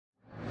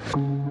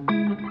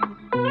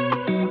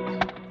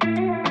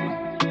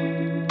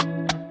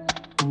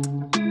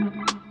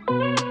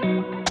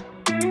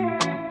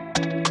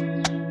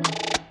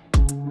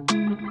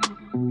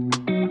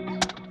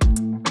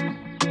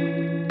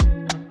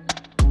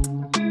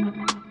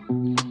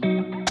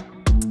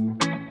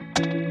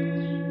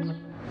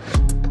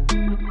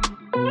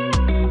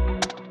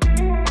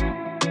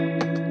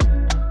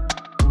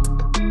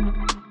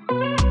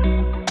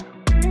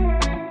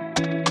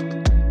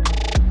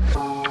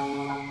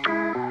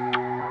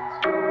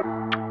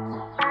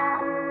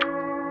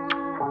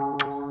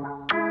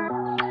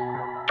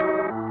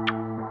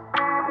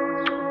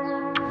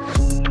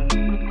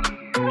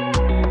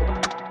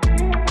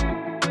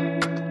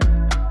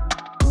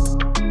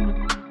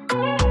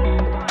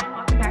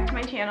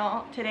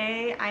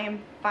Today I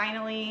am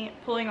finally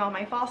pulling all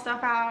my fall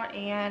stuff out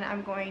and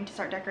I'm going to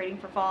start decorating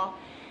for fall.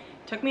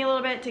 Took me a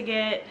little bit to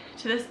get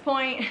to this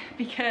point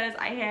because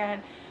I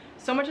had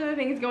so much other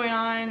things going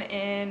on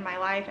in my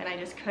life and I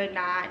just could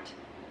not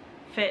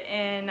fit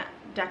in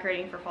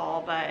decorating for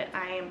fall, but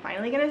I am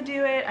finally gonna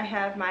do it. I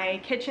have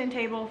my kitchen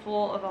table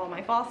full of all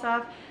my fall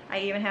stuff. I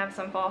even have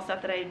some fall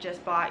stuff that I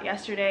just bought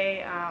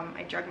yesterday.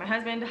 I dragged my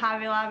husband to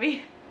Hobby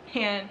Lobby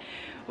and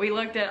we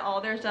looked at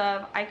all their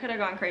stuff. I could have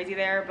gone crazy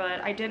there,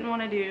 but I didn't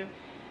want to do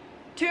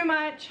too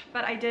much.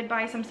 But I did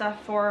buy some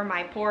stuff for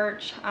my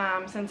porch.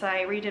 Since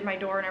I redid my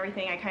door and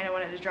everything, I kind of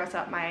wanted to dress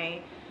up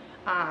my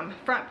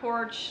front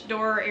porch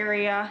door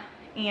area.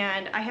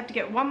 And I have to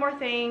get one more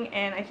thing,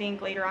 and I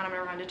think later on I'm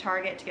going to run to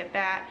Target to get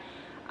that.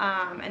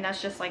 And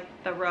that's just like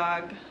the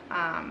rug,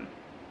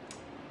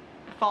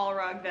 fall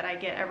rug that I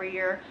get every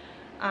year.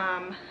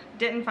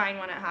 Didn't find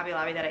one at Hobby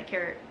Lobby that I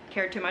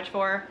cared too much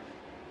for.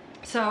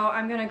 So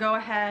I'm gonna go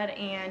ahead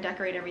and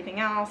decorate everything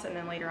else, and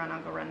then later on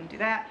I'll go run and do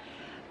that.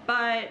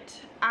 But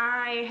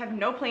I have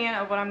no plan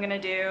of what I'm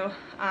gonna do.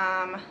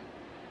 I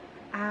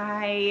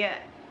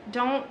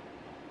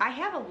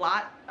have a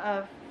lot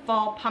of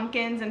fall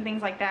pumpkins and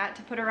things like that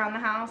to put around the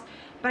house,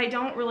 but I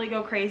don't really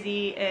go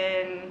crazy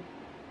in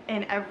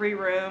every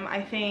room.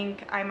 I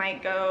think I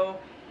might go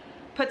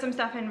put some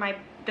stuff in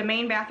the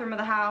main bathroom of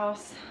the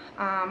house,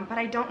 but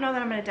I don't know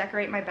that I'm gonna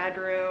decorate my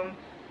bedroom.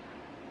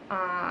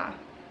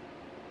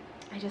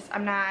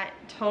 I'm not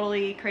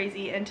totally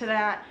crazy into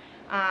that.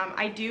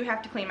 I do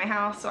have to clean my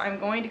house, so I'm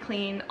going to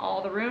clean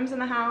all the rooms in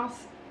the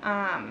house.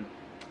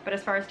 But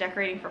as far as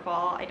decorating for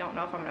fall, I don't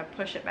know if I'm going to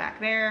push it back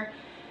there.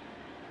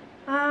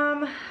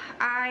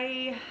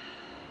 I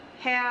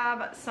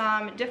have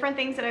some different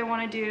things that I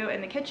want to do in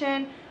the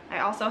kitchen. I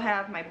also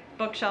have my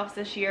bookshelves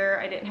this year.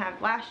 I didn't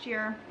have last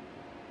year.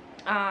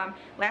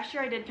 Last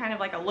year I did kind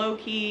of like a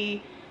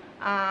low-key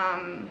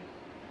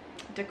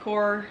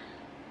decor,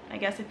 I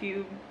guess, if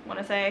you want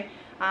to say.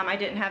 I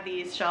didn't have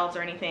these shelves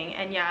or anything,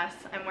 and yes,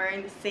 I'm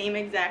wearing the same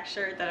exact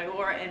shirt that I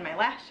wore in my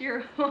last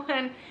year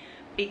one,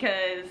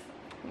 because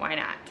why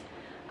not?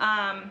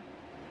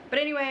 But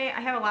anyway,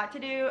 I have a lot to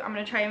do. I'm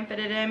gonna try and fit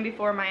it in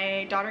before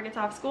my daughter gets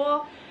off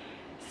school.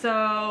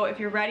 So if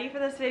you're ready for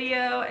this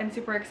video and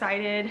super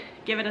excited,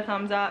 give it a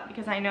thumbs up,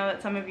 because I know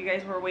that some of you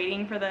guys were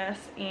waiting for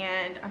this,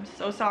 and I'm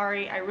so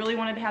sorry. I really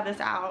wanted to have this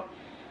out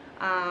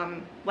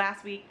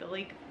last week, the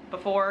week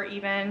before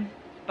even,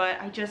 but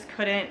I just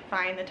couldn't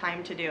find the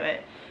time to do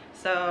it.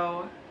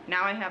 So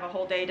now I have a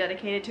whole day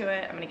dedicated to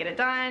it. I'm gonna get it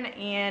done,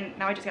 and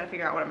now I just gotta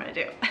figure out what I'm gonna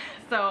do.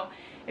 So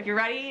if you're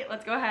ready,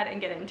 let's go ahead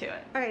and get into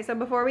it. Okay, so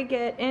before we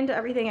get into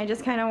everything, I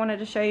just kind of wanted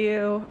to show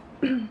you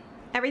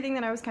everything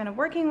that I was kind of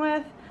working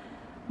with.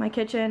 My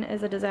kitchen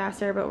is a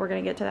disaster, but we're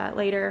gonna get to that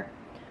later.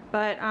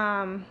 But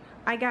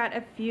I got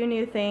a few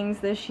new things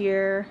this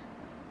year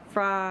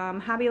from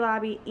Hobby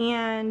Lobby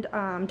and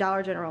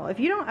Dollar General. If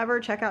you don't ever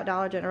check out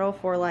Dollar General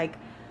for like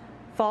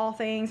fall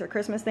things or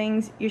Christmas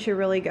things, you should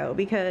really go,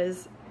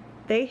 because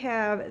they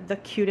have the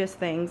cutest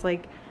things.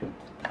 Like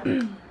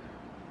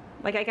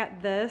I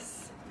got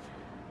this,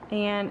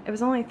 and it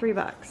was only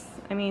 $3.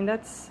 I mean,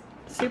 that's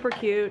super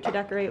cute to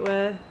decorate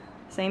with.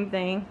 Same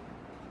thing.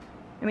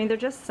 I mean, they're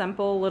just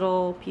simple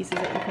little pieces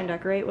that you can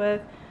decorate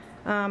with.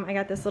 I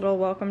got this little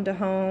welcome to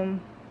home,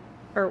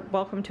 or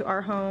welcome to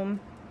our home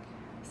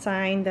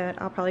sign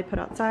that I'll probably put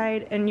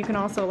outside, and you can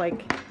also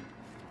like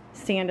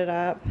stand it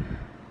up.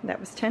 That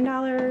was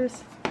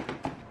 $10.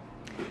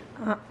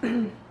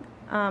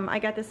 I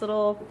got this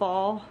little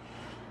fall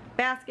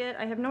basket.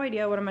 I have no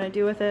idea what I'm going to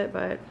do with it,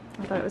 but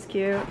I thought it was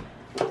cute.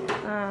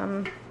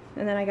 And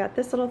then I got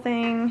this little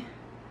thing,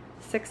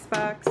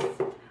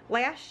 $6.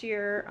 Last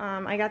year,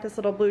 I got this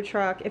little blue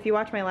truck. If you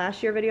watch my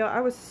last year video,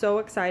 I was so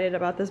excited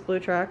about this blue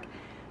truck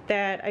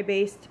that I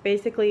based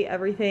basically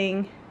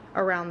everything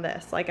around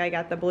this. Like, I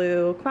got the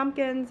blue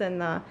pumpkins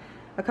and a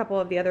couple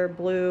of the other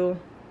blue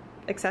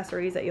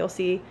accessories that you'll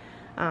see.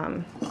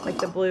 Like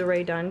the blue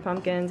Ray Dunn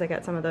pumpkins, I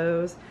got some of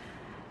those.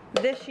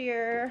 This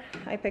year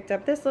I picked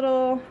up this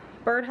little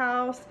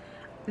birdhouse.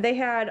 They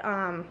had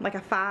like a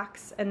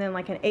fox and then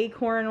like an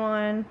acorn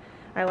one.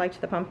 I liked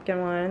the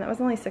pumpkin one. That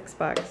was only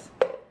 $6.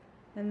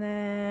 And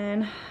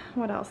then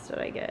what else did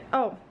I get?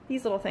 Oh,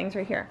 these little things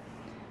right here.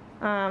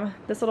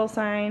 This little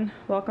sign,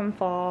 welcome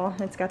fall.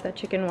 It's got that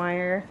chicken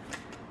wire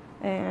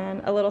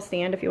and a little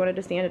stand if you wanted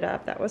to stand it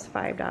up. That was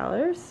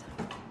 $5.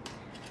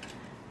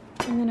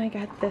 And then I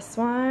got this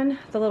one,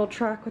 the little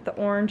truck with the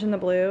orange and the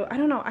blue. I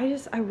don't know,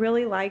 I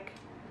really like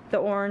the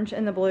orange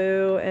and the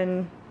blue,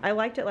 and I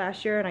liked it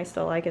last year and I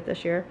still like it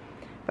this year.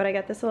 But I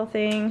got this little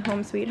thing,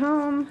 Home Sweet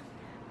Home.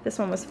 This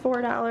one was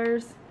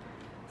 $4.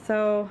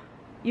 So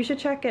you should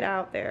check it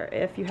out there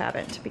if you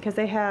haven't, because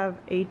they have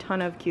a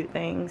ton of cute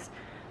things.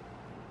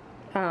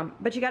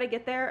 But you got to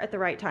get there at the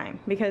right time,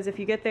 because if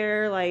you get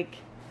there like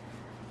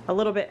a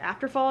little bit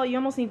after fall, you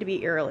almost need to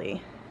be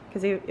early,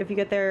 because if you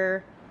get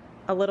there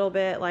a little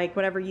bit like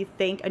whenever you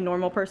think a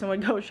normal person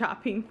would go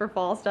shopping for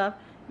fall stuff,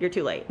 you're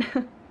too late.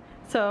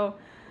 So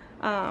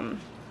I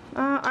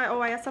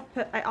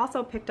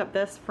also picked up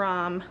this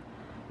from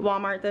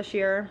Walmart this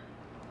year.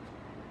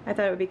 I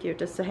thought it would be cute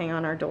just to hang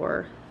on our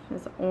door.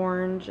 It's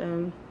orange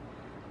and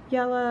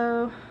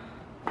yellow.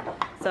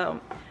 So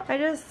I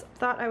just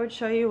thought I would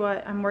show you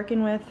what I'm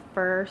working with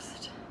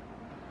first.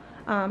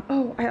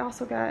 Oh, I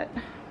also got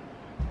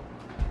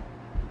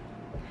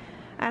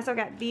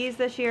these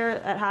this year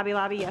at Hobby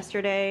Lobby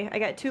yesterday. I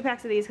got 2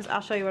 packs of these because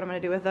I'll show you what I'm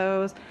going to do with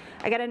those.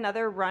 I got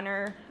another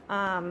runner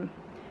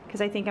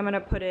because I think I'm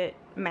going to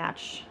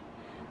match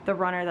the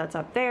runner that's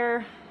up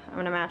there. I'm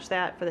going to match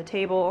that for the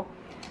table.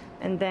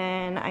 And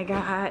then I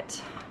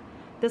got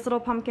this little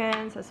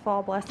pumpkin, says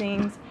Fall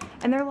Blessings.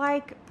 And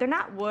they're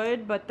not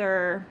wood, but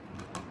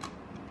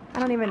I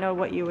don't even know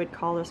what you would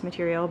call this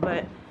material,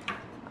 but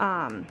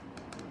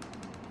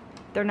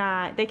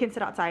they can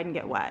sit outside and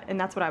get wet, and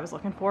that's what I was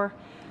looking for.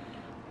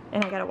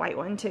 And I got a white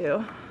one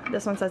too.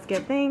 This one says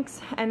Give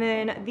Thanks. And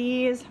then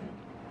these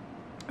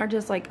are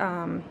just like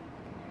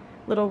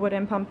little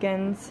wooden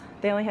pumpkins.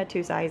 They only had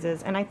 2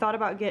 sizes, and I thought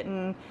about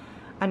getting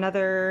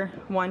another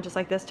one just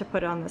like this to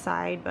put it on the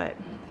side, but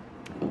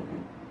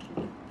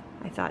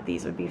I thought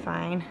these would be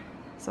fine,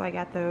 so I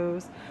got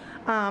those.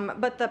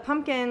 But the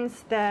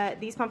pumpkins,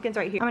 these pumpkins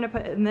right here, I'm gonna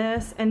put in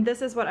this, and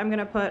this is what I'm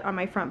gonna put on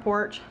my front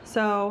porch.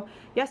 So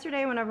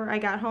yesterday whenever I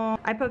got home,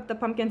 I put the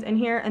pumpkins in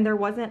here and there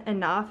wasn't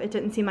enough. It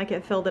didn't seem like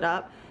it filled it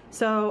up.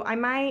 So I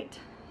might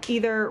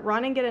either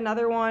run and get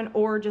another one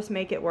or just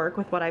make it work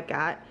with what I've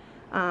got.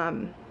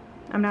 I'm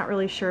not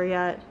really sure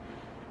yet.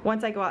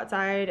 Once I go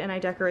outside and I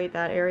decorate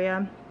that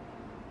area,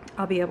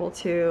 I'll be able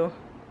to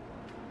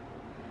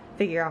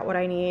figure out what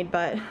I need.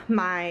 But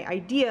my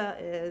idea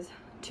is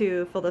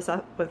to fill this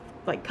up with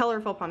like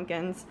colorful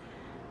pumpkins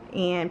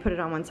and put it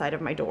on one side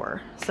of my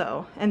door.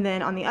 So, and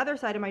then on the other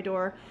side of my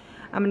door,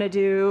 I'm gonna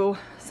do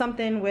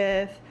something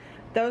with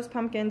those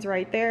pumpkins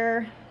right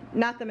there,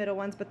 not the middle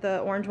ones, but the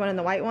orange one and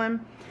the white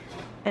one.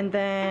 And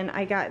then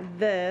I got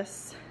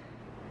this,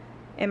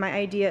 and my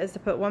idea is to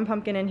put 1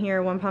 pumpkin in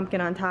here, 1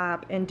 pumpkin on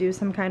top, and do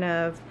some kind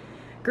of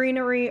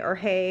greenery or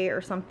hay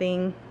or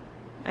something.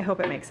 I hope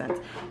it makes sense.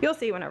 You'll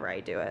see whenever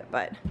I do it,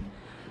 but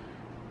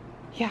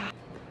yeah.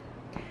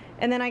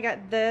 And then I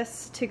got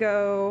this to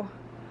go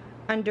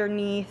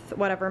underneath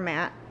whatever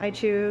mat I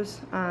choose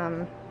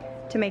to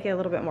make it a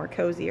little bit more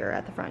cozier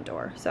at the front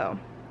door. So,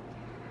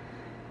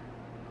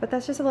 but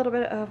that's just a little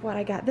bit of what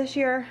I got this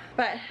year.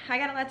 But I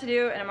got a lot to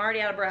do and I'm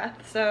already out of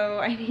breath, so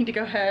I need to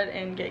go ahead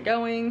and get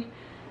going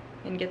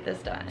and get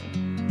this done.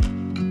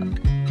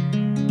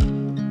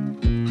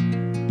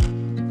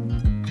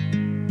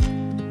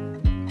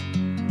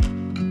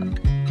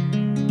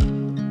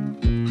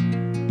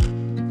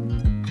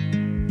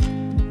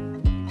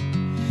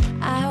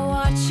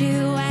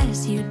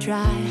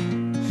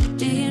 Drive.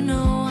 Do you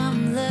know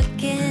I'm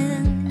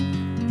looking?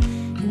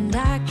 And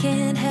I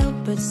can't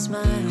help but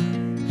smile.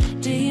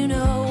 Do you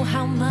know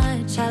how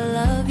much I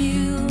love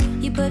you?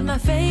 You put my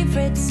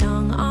favorite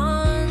song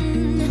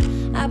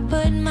on, I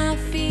put my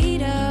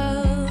feet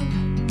up,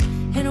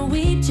 and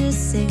we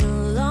just sing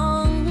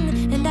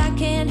along. And I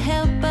can't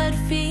help but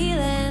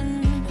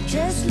feeling,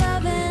 just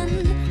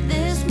loving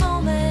this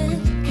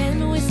moment.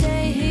 Can we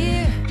stay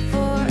here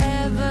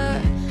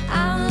forever?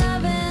 I'm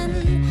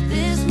loving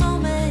this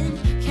moment.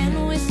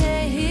 Can we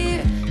stay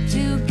here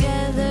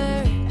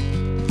together?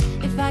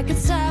 If I could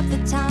stop the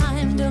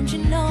time, don't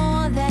you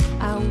know that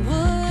I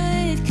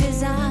would?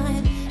 'Cause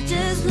I'm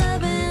just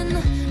loving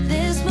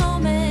this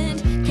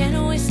moment.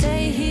 Can we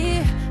stay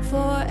here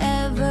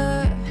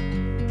forever?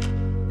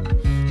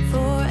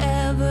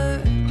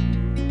 Forever.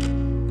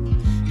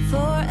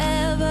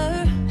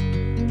 Forever.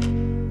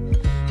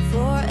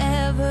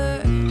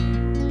 Forever.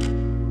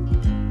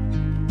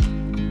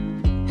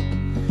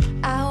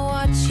 I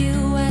watch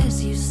you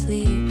as you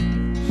sleep.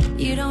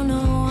 You don't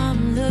know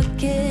I'm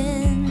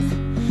looking.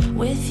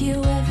 With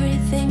you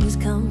everything's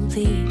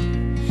complete.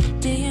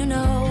 Do you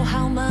know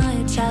how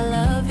much I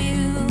love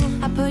you?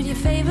 I put your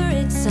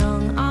favorite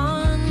song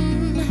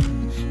on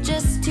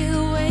just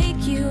to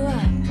wake you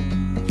up.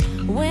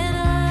 When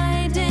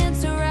I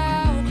dance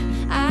around,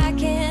 I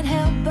can't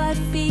help but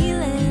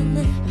feeling,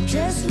 I'm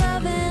just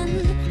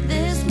loving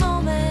this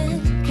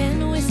moment.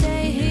 Can we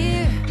stay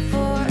here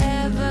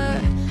forever?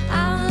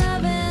 I'm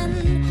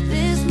loving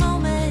this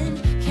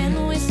moment.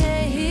 Can we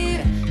stay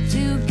here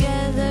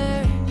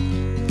together?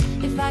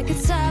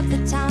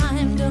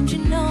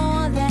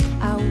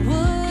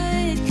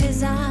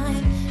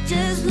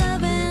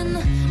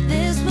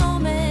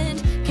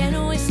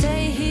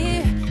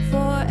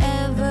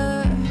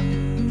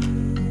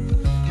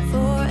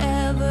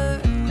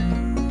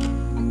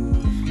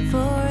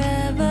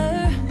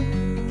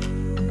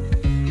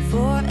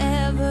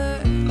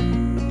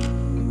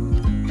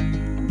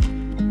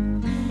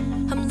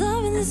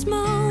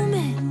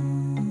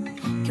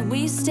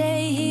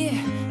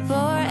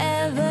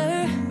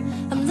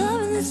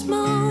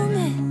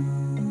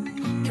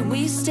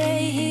 we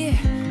stay here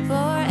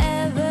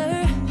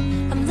forever?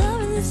 I'm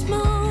loving this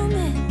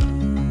moment.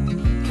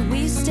 Can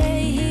we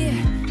stay here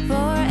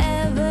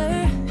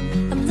forever?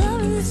 I'm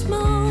loving this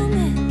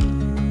moment.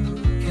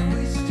 Can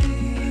we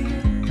stay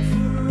here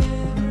forever?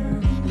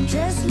 I'm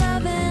just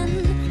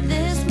loving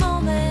this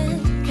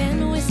moment.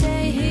 Can we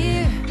stay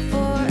here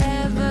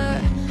forever?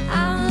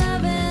 I'm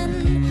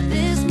loving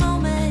this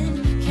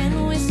moment.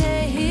 Can we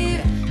stay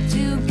here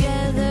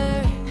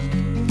together?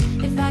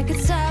 If I could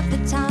stop the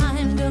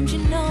time, don't you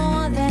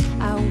know that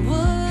I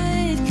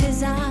would?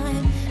 'Cause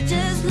I'm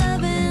just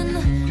loving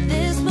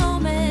this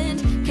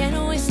moment.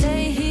 Can we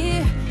stay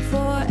here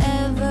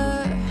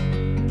forever?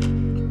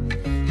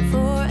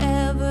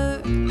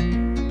 Forever.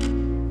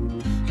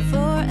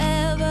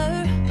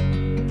 Forever.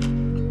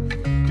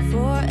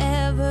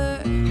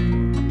 Forever.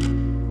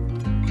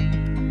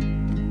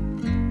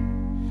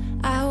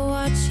 I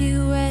watch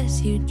you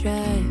as you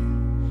drive.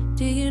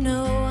 Do you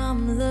know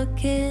I'm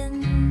looking?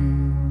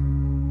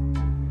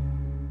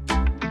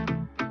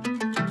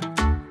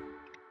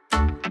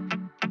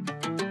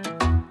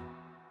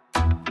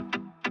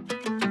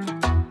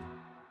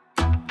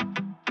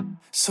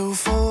 So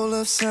full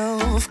of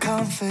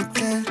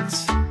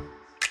self-confidence,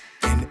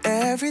 and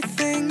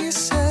everything you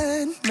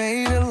said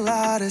made a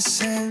lot of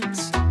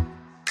sense.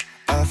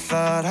 I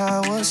thought I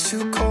was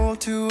too cold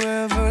to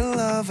ever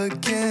love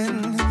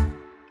again,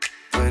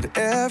 but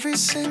every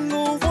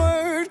single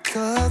word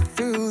cut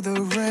through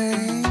the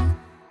rain.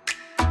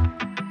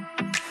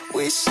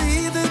 We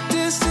see the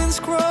distance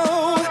grow.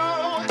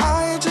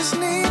 I just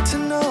need to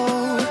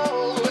know,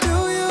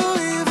 do you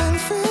even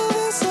feel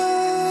the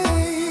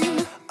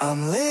same?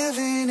 I'm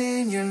living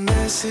in your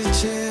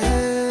messages.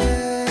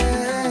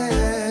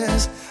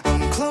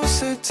 I'm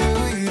closer to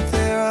you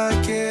there, I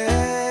guess.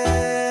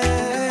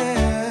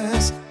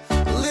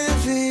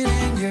 Living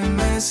in your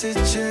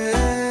messages.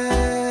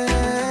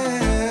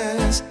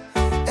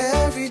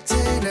 Every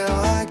day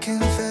now I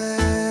confess.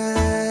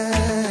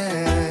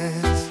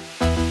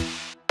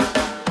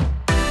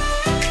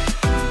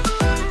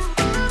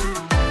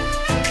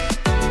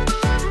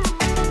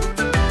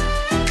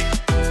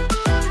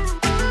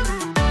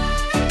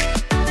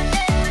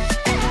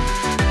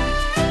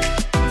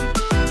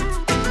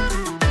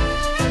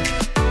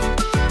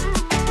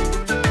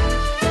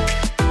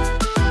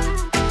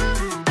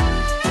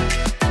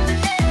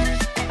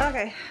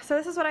 Okay, so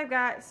this is what I've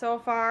got so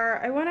far.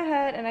 I went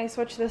ahead and I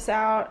switched this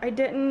out. I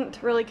didn't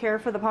really care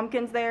for the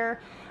pumpkins there.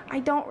 I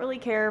don't really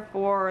care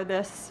for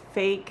this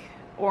fake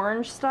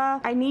orange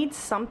stuff. I need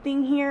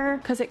something here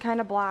because it kind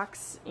of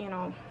blocks, you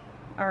know,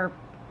 our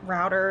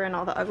router and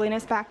all the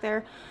ugliness back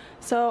there.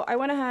 So I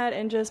went ahead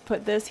and just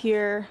put this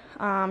here,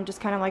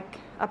 just kind of like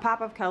a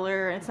pop of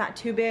color. It's not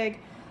too big.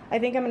 I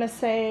think I'm gonna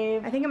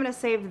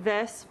save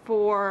this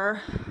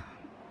for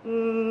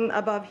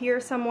above here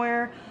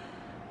somewhere.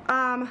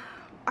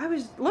 I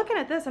was looking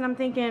at this and I'm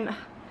thinking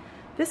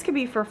this could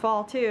be for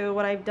fall too,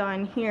 what I've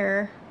done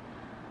here.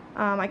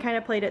 I kind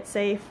of played it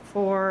safe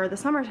for the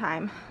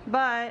summertime,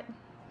 but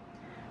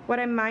what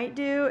I might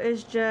do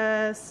is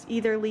just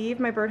either leave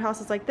my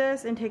birdhouses like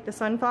this and take the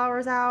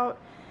sunflowers out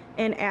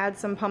and add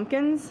some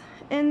pumpkins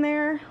in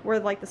there where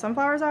like the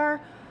sunflowers are.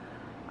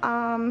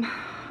 I'm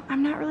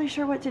not really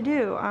sure what to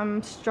do.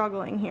 I'm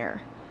struggling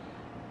here,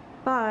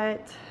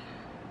 but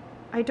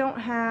I don't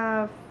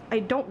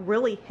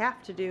really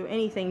have to do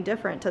anything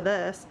different to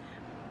this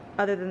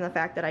other than the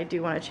fact that I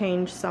do want to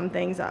change some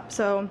things up.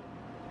 So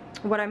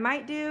what I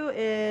might do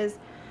is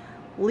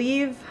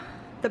leave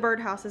the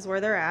birdhouses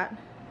where they're at.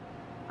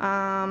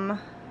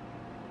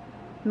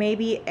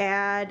 Maybe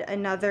add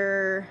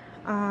another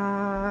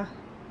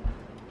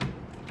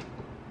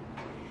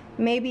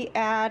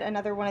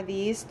one of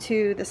these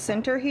to the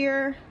center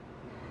here,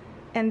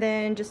 and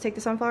then just take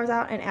the sunflowers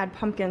out and add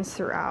pumpkins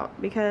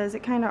throughout because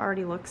it kind of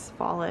already looks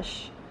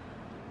fallish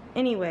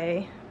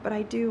anyway, but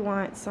I do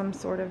want some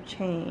sort of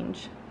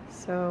change.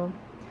 So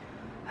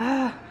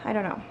I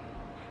don't know.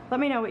 Let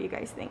me know what you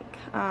guys think.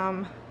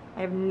 I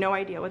have no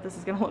idea what this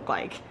is gonna look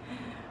like,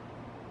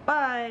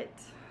 but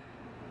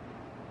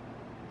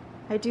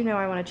I do know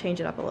I want to change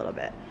it up a little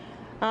bit.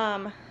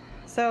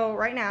 So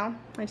right now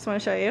I just want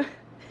to show you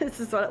this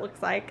is what it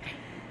looks like.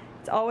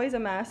 It's always a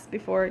mess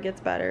before it gets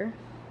better.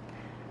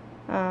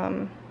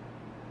 Bruno's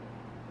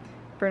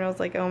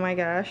like, oh my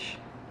gosh.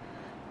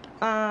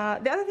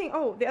 The other thing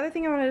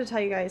I wanted to tell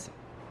you guys,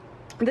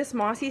 this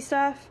mossy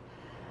stuff,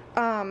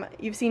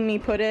 you've seen me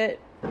put it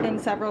in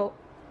several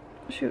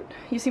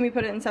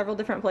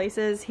different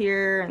places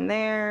here and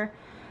there.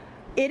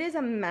 It is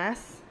a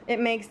mess. It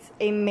makes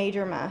a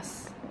major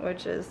mess,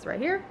 which is right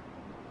here,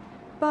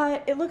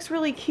 but it looks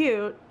really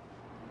cute.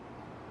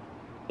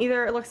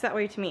 Either it looks that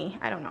way to me,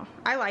 I don't know.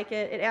 I like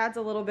it. It adds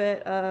a little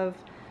bit of,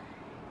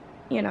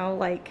 you know,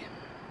 like,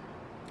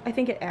 I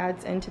think it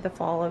adds into the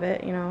fall of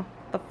it, you know,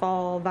 the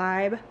fall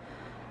vibe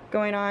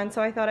going on.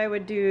 So I thought I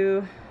would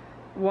do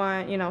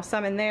one, you know,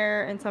 some in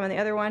there and some in the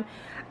other one.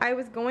 I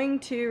was going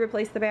to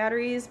replace the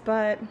batteries,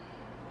 but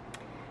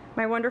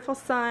my wonderful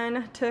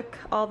son took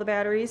all the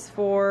batteries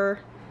for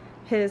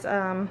his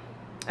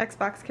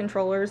Xbox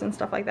controllers and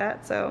stuff like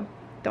that, so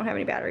don't have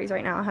any batteries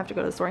right now. I'll have to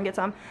go to the store and get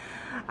some.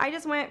 I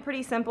just went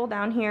pretty simple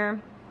down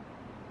here.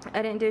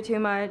 I didn't do too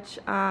much.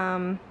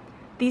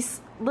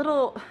 These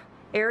little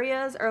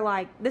areas are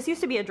like, this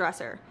used to be a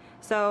dresser,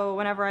 so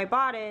whenever I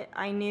bought it,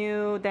 I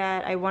knew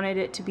that I wanted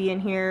it to be in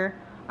here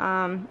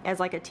as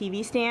like a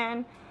TV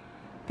stand,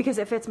 because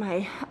it fits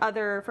my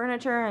other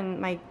furniture and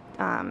my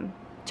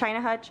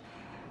china hutch.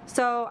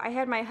 So I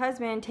had my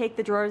husband take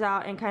the drawers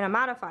out and kind of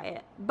modify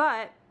it,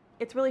 but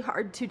it's really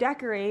hard to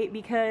decorate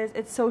because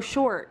it's so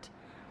short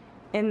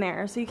in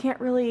there, so you can't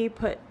really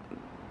put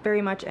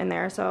very much in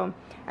there. So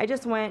I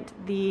just went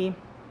the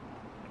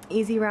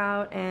easy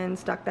route and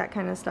stuck that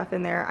kind of stuff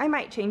in there. I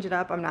might change it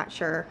up, I'm not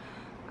sure.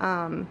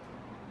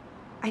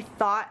 I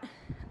thought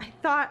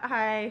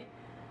I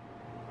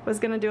was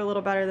gonna do a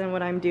little better than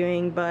what I'm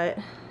doing, but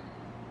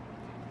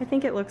I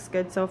think it looks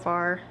good so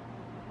far.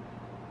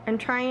 I'm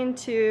trying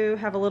to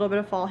have a little bit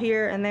of fall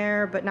here and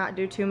there, but not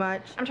do too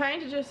much. I'm trying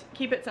to just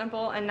keep it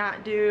simple and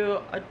not do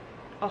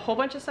a whole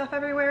bunch of stuff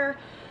everywhere,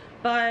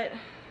 but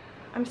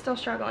I'm still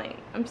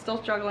struggling. I'm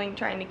still struggling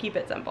trying to keep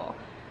it simple.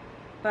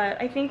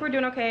 But I think we're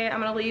doing okay.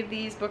 I'm gonna leave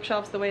these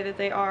bookshelves the way that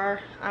they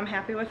are. I'm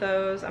happy with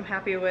those. I'm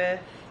happy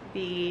with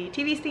the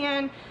TV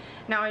stand.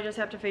 Now I just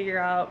have to figure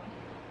out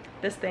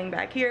this thing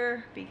back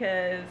here,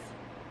 because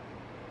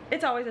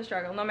it's always a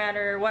struggle, no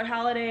matter what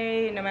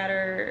holiday, no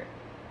matter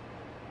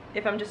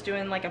if I'm just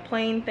doing like a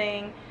plain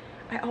thing.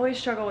 I always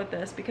struggle with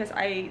this because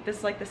this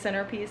is like the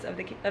centerpiece of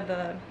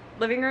the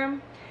living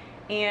room,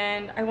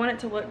 and I want it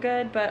to look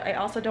good, but I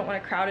also don't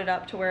want to crowd it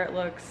up to where it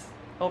looks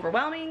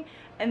overwhelming.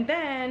 And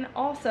then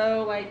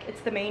also, like,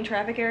 it's the main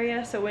traffic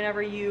area, so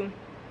whenever you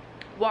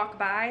walk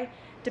by,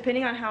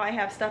 depending on how I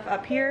have stuff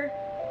up here,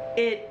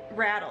 it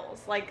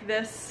rattles. Like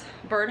this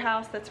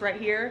birdhouse that's right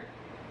here,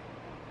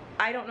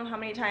 I don't know how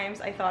many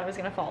times I thought it was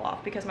gonna fall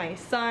off because my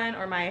son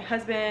or my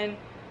husband,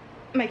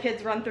 my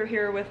kids run through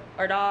here with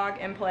our dog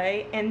and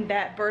play, and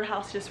that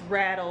birdhouse just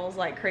rattles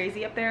like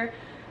crazy up there.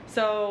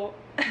 So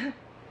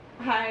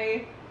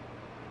I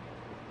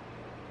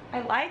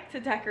like to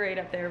decorate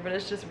up there, but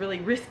it's just really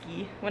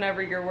risky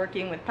whenever you're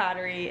working with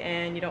pottery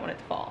and you don't want it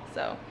to fall.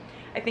 So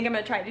I think I'm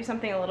gonna try to do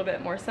something a little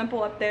bit more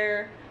simple up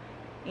there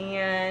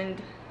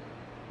and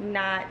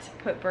not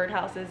put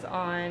birdhouses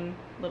on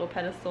little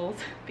pedestals,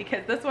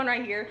 because this one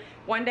right here,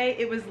 one day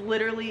it was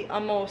literally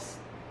almost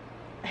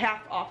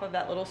half off of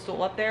that little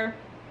stool up there,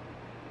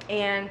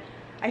 and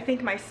I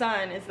think my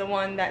son is the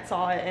one that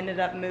saw it, ended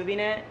up moving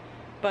it,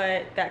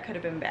 but that could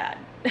have been bad.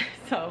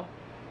 So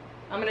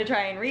I'm gonna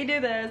try and redo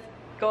this,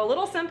 go a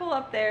little simple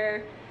up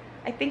there.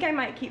 I think I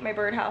might keep my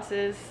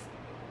birdhouses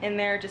in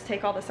there, just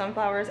take all the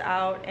sunflowers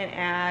out and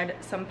add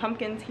some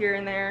pumpkins here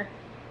and there,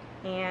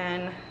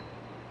 and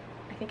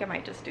I think I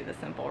might just do the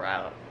simple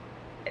route.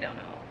 I don't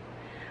know.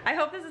 I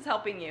hope this is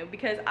helping you,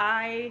 because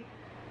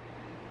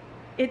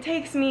it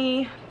takes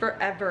me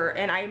forever,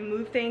 and I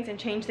move things and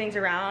change things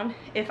around.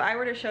 If I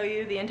were to show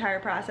you the entire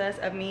process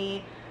of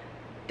me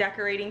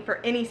decorating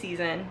for any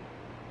season,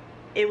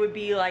 it would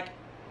be like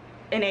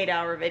an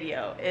 8-hour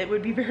video. It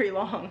would be very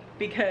long,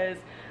 because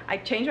I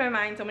change my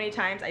mind so many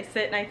times. I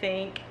sit and I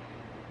think,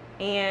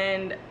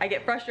 and I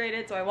get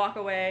frustrated, so I walk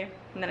away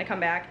and then I come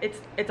back.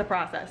 It's a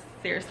process,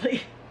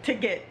 seriously, to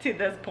get to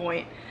this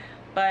point.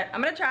 But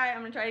I'm gonna try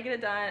to get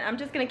it done. I'm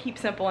just gonna keep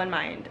simple in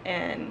mind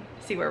and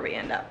see where we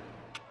end up.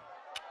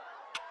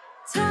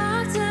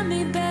 Talk to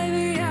me,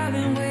 baby, I've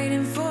been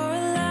waiting for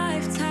a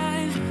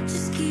lifetime.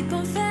 Just keep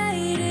on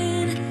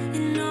fading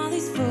in all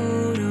these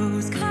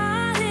photos,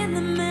 caught in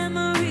the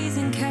memories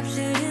and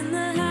captured in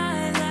the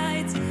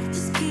highlights.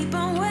 Just keep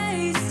on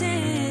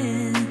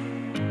wasting.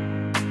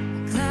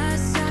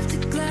 Glass after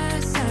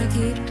glass, I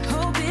keep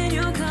hoping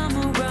you'll come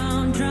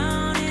around,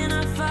 drowning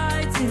our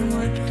fights in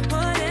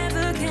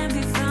whatever can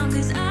be found,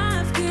 'cause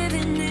I've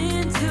given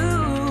in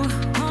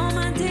to all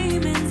my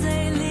demons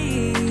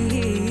lately.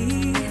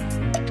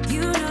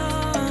 You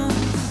know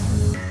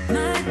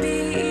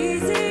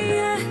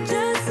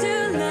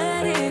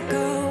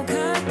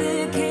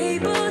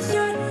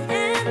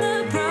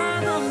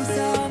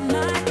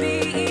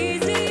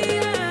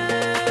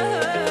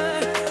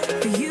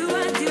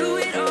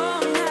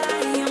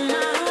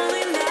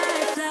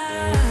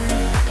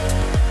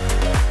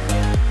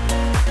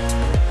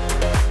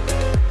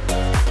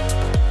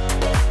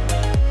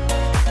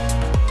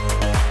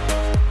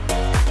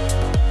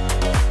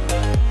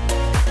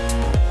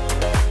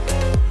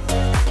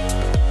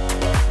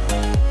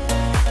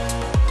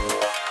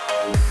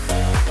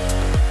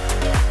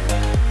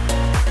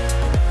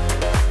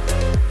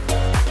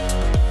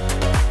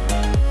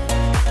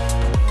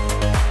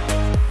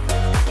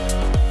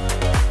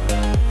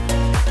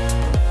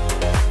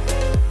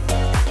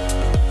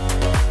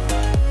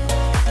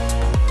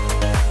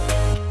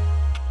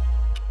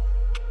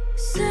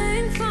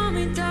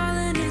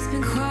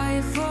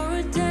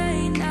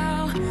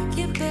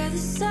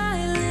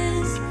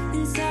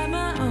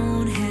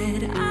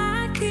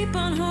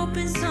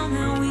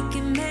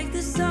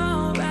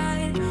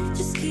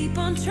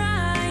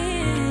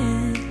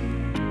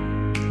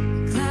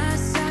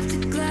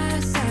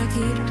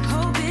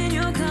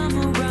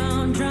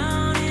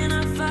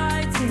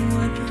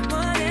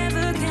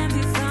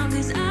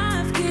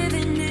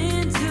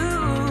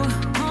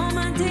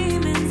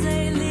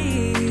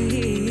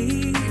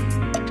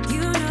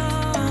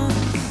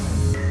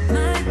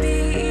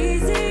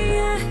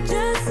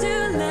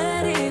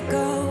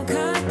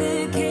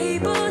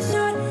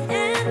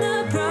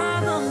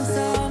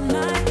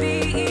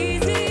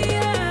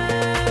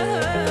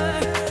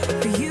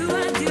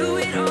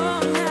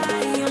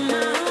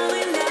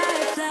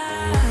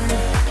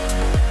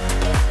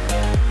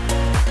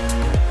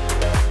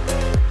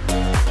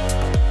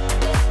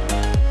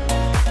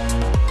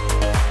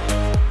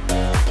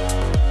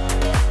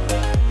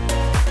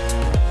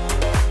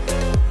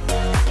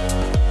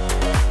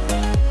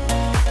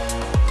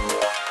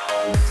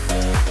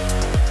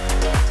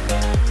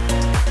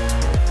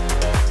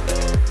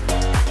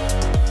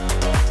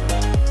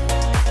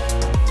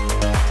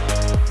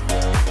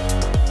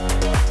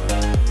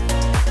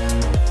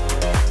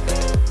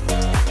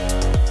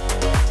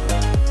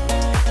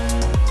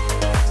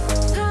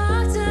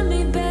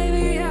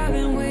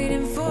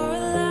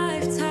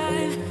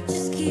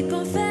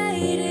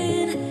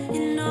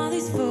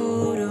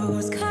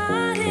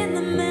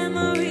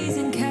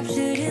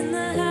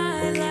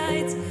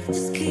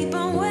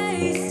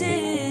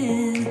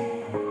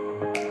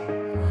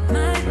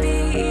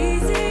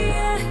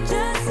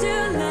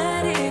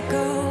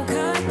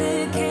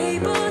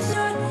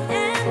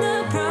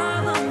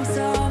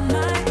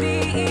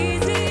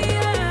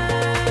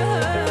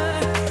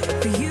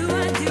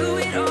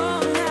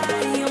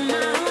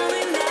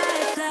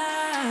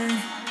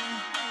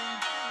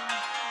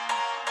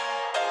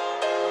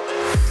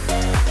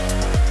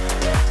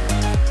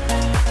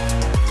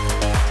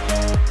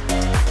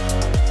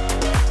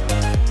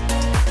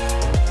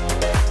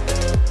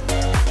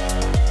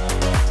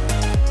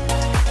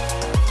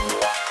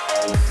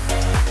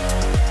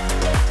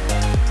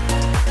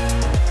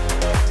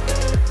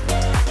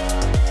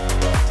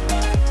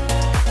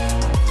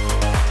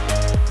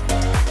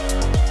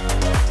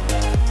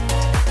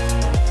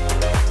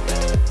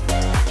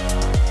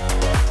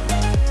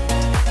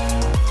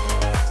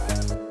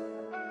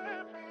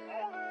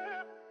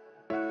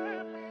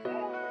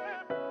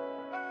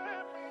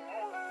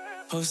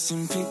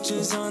Posting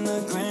pictures on the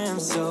gram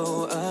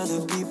so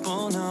other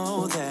people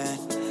know that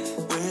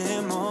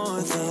we're more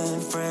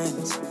than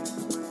friends.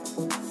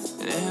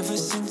 Ever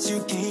since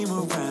you came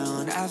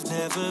around, I've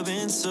never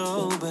been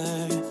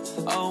sober,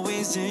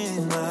 always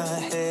in my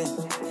head.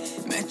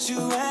 Met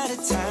you at a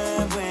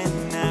time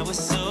when I was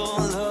so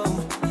low.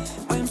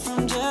 Went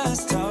from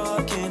just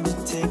talking to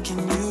taking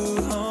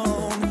you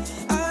home.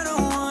 I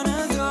don't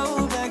wanna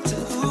go back to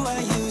who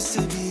I used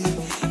to be.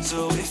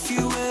 So if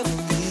you ever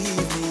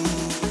leave me,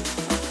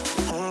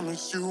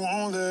 promise you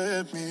won't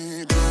let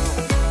me down.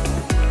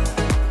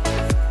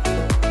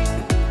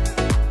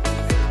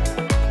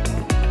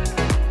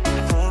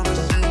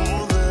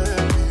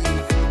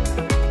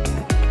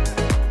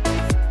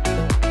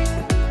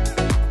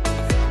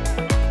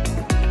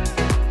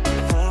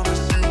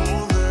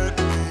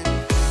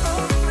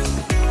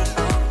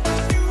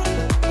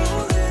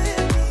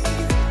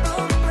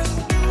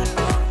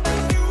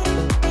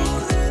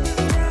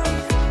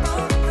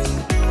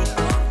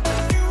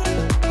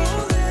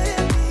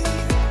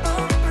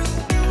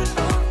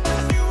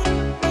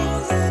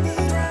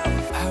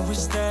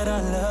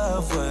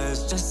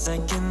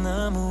 Like in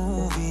the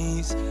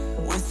movies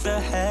with a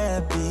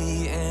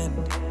happy end,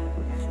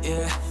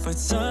 yeah. But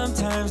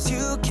sometimes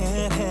you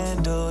can't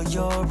handle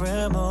your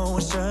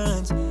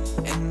emotions,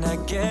 and I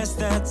guess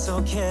that's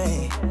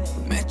okay.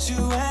 Met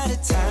you at a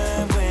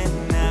time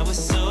when I was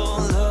so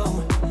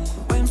low.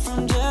 Went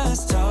from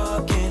just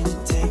talking to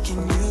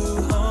taking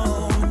you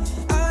home.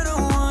 I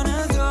don't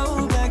wanna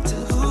go back to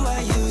who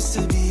I used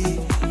to be.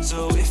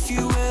 So if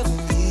you ever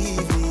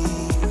leave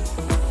me,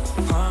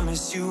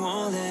 promise you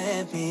won't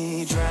let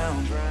me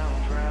drown.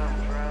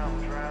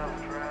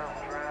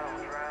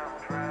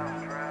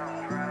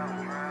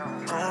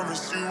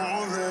 Promise you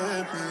won't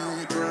let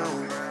me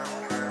drown.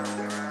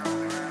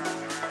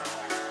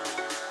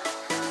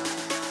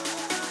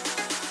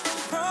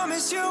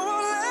 Promise you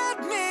won't let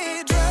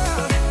me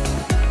drown.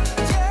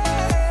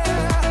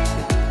 Yeah.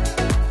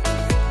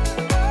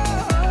 Oh,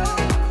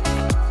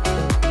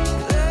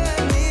 let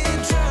me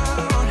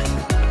drown.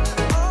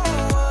 Oh,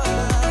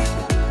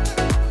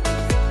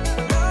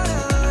 no,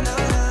 no, no, no.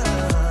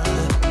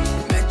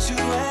 Met you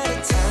at a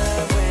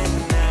time when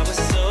I was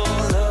so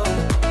low.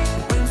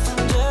 Went from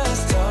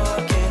just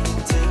talking to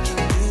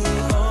taking you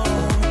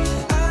home.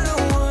 I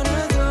don't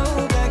wanna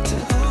go back to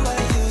who I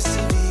used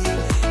to be.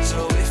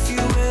 So if you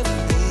ever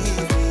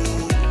leave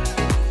me,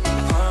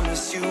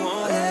 promise you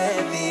won't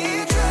let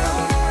me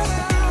drown.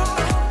 Won't let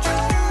me drown.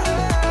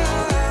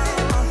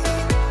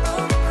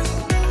 Promise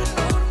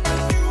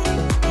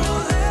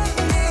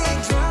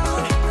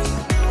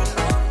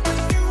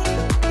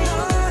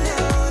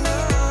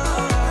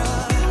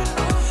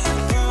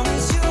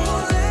you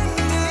won't let me drown.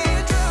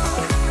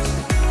 Won't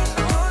let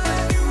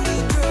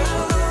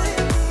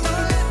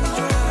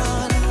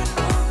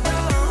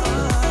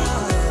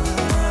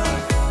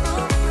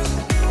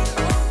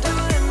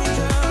me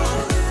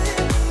drown.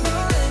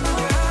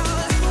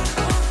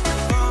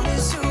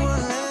 Promise you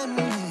won't let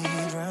me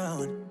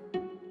drown.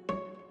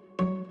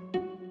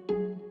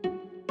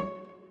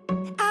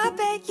 I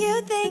bet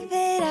you think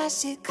that I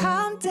should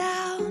calm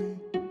down,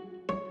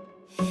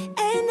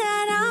 and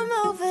that I'm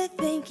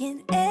overthinking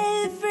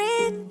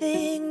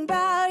everything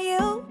about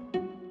you,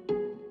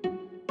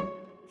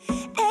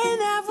 and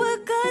that we're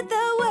good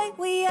the way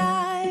we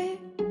are.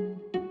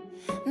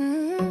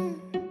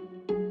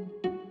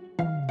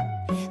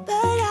 But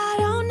I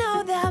don't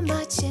know that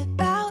much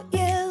about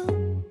you,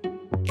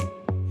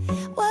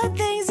 what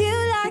things you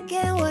like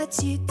and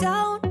what you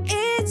don't.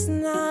 It's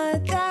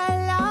not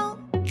that long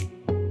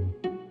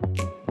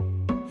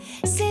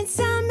since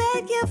I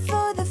met you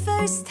for the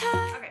first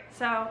time. Okay,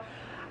 so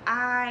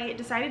I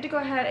decided to go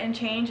ahead and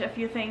change a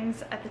few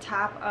things at the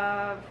top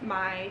of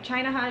my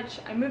china hutch.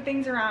 I moved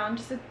things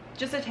around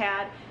just a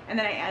tad, and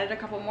then I added a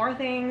couple more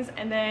things,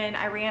 and then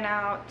I ran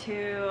out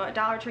to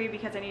Dollar Tree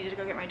because I needed to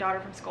go get my daughter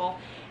from school.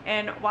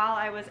 And while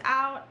I was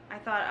out, I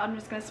thought I'm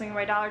just gonna swing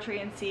by Dollar Tree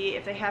and see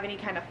if they have any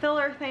kind of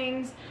filler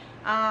things,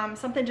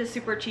 something just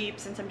super cheap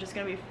since I'm just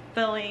gonna be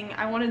filling.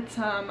 I wanted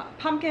some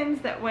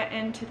pumpkins that went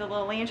into the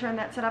little lantern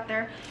that's set up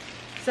there.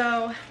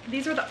 So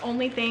these are the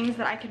only things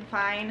that I can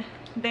find.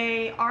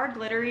 They are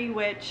glittery,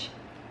 which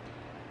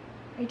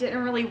I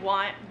didn't really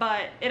want,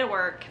 but it'll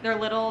work. They're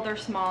little, they're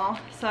small.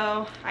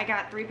 So I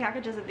got 3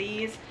 packages of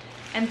these.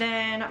 And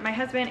then my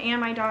husband and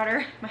my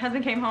daughter, my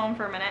husband came home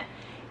for a minute,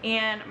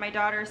 and my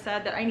daughter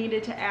said that I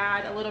needed to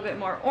add a little bit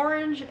more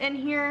orange in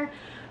here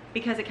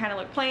because it kind of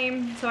looked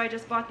plain. So I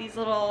just bought these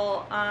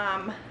little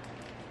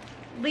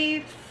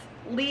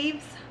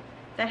leaves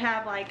that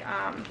have like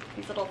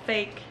these little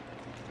fake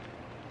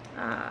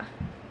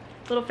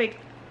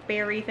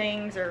berry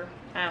things, or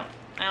I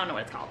don't know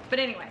what it's called. But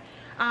anyway,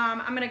 I'm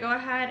gonna go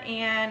ahead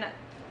and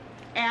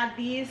add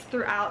these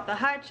throughout the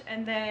hutch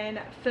and then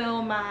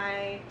fill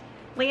my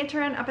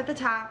lantern up at the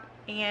top,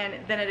 and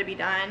then it'll be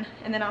done.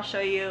 And then I'll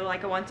show you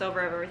like a once over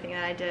of everything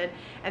that I did,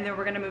 and then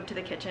we're gonna move to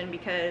the kitchen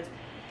because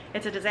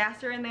it's a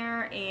disaster in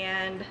there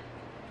and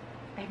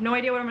I have no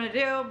idea what I'm gonna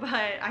do, but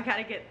I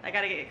gotta get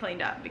it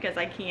cleaned up because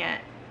I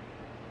can't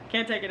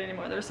Can't take it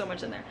anymore. There's so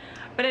much in there.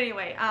 But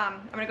anyway,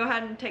 I'm gonna go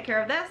ahead and take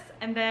care of this,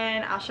 and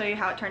then I'll show you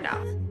how it turned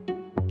out.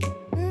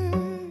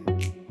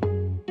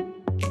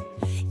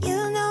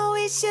 You know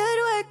we should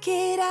work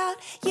it out.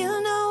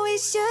 You know we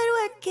should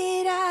work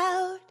it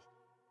out.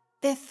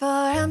 Before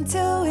I'm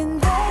too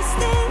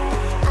invested,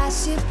 I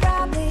should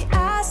probably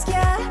ask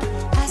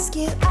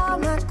you all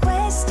my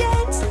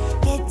questions,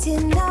 get to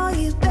know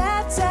you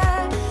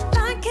better.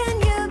 Like,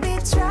 can you be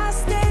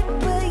trusted?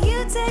 Will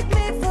you take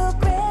me for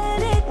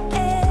granted?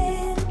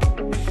 And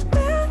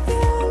will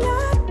you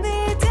let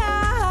me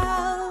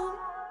down?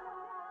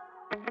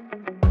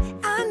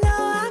 I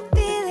know I'm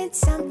feeling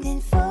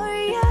something for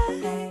you.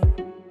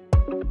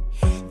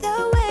 The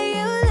way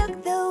you look,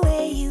 the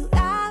way you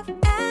laugh,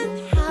 and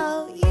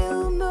how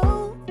you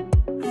move.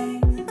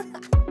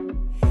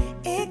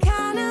 It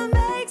kinda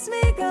makes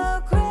me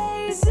go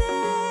crazy.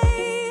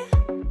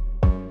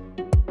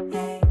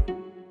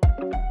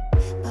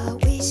 But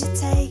we should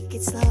take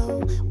it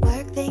slow,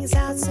 work things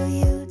out so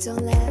you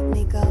don't let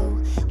me go.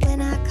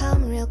 When I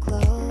come real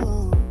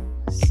close,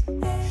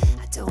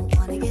 I don't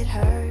wanna get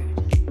hurt,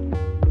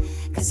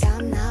 'cause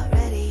I'm not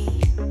ready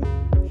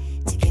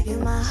to give you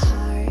my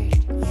heart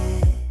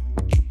yet.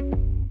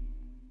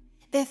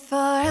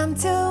 Before I'm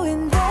too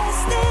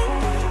invested,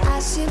 I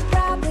should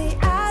probably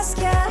ask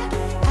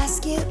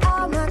you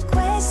all my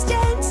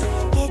questions,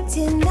 get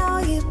to know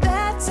you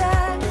better.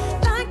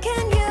 Like,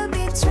 can you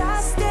be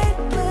trusted?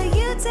 Will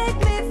you take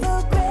me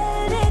for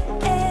granted?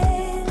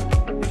 And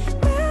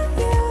will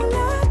you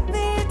let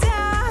me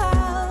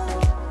down?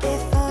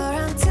 Before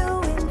I'm too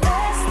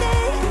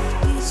invested,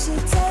 you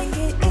should take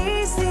it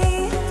easy.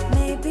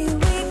 Maybe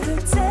we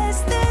could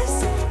test this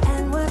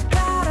and work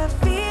out our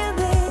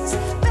feelings.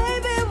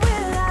 Baby,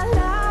 will I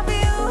love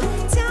you?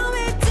 Tell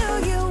me, do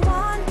you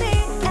want me?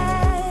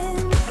 And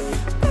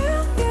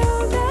will you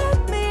let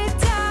me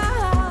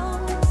down?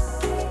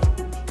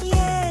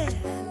 Yeah.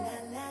 La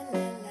la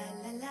la la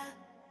la la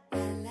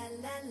la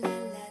la la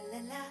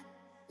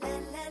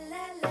la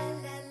la la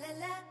la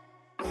la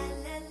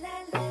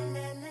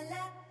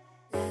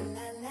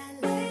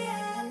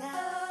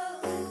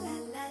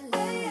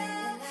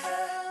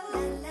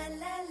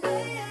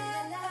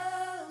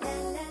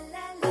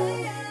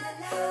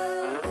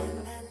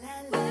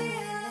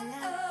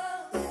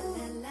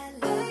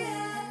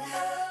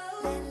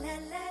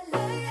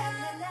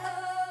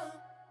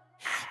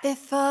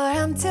Before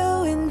I'm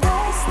too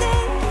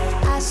invested,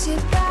 I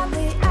should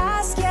probably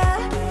ask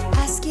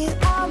you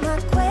all my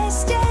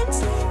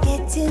questions,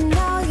 get to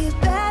know you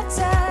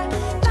better.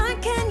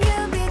 Like, can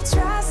you be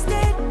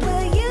trusted?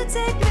 Will you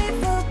take me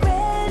for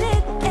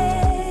granted?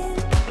 And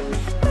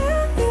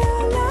will you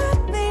let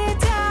me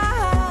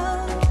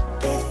down?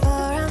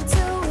 Before I'm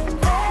too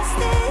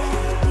invested,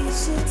 you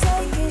should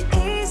take it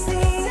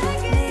easy.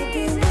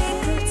 Maybe we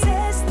could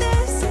test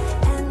this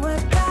and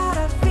work out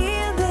our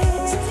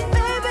feelings.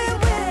 Baby,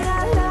 will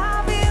I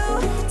love you?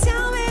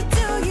 Tell me,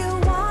 do you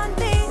want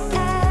me?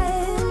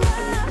 And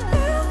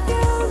will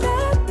you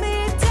let me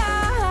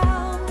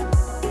down?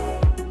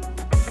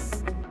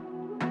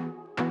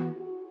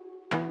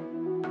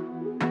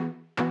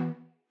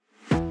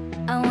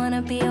 I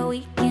wanna be a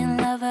weekend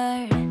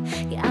lover.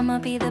 Yeah, I'ma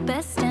be the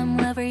best damn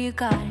lover you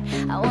got.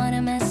 I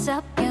wanna mess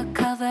up your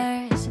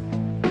covers.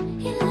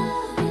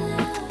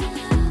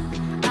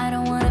 I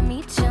don't wanna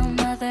meet your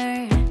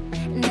mother.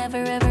 Never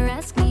ever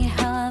ask me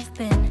how I've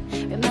been.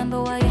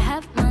 Remember why you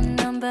have my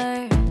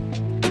number.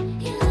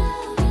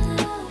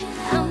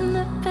 I'm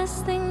the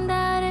best thing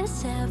that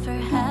has ever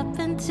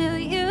happened to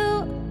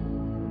you.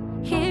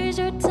 Here's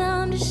your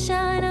time to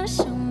shine. Now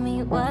show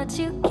me what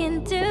you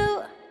can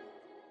do.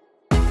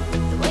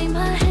 The way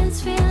my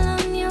hands feel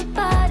on your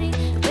body,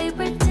 the way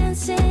we're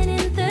dancing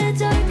in the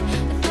dark.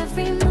 With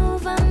every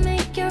move I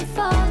make, you're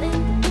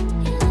falling.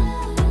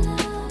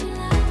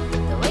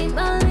 The way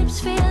my lips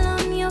feel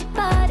on your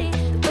body,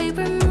 the way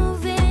we're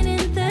moving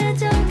in the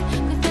dark.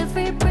 With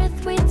every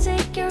breath we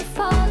take, you're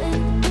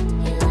falling.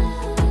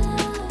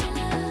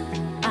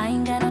 I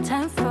ain't got no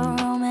time for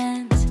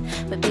romance,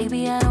 but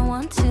baby, I don't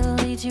want to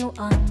lead you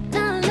on.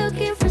 Not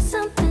looking for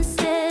something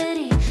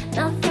steady,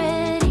 not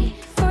ready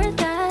for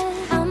that.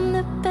 I'm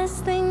the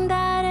best thing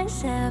that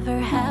has ever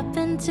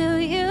happened to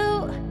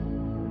you.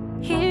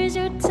 Here's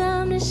your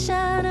time to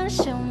shine. Now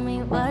show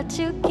me what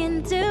you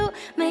can do.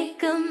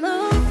 Make a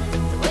move.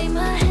 The way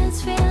my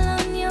hands feel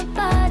on your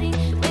body,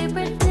 the way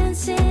we're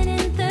dancing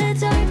in the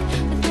dark.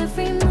 With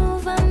every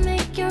move I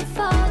make, you're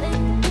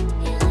falling.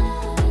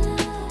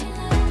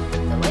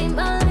 The way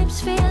my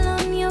lips feel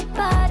on your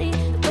body,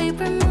 the way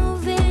we're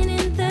moving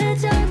in the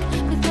dark.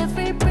 With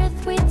every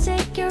breath we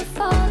take, you're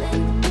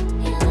falling.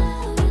 With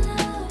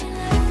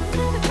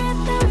every breath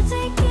that we're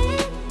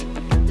taking,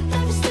 with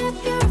every step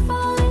you're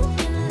falling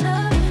in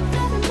love. With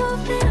every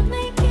move that I'm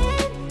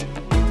making,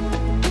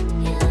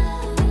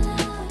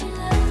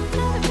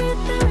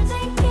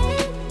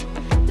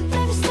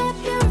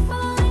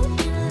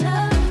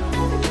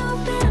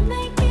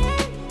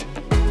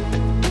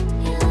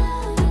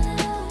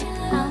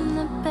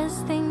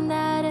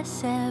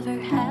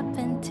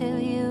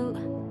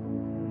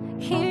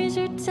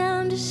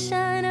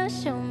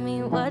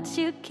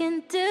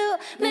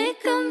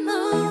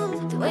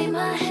 way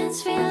my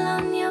hands feel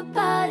on your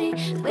body,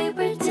 the way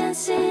we're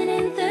dancing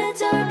in the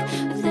dark.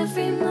 With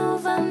every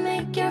move I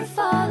make, you're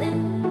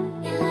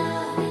falling in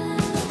love.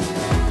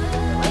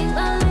 The way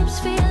my lips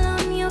feel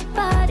on your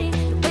body,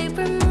 the way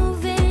we're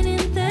moving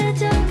in the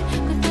dark.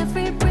 With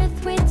every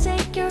breath we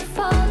take, you're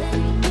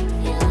falling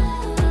in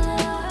love.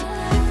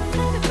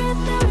 With every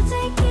breath that we're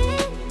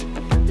taking,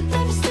 with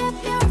every step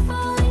you're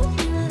falling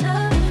in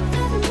love. With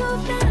every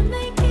move that I'm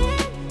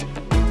making,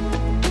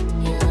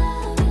 in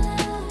love, in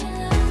love, in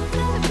love. With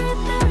every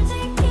breath that we're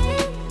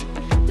taking,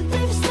 with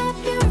every step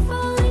you're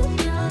falling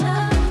in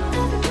love. With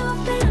every move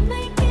that I'm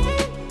making,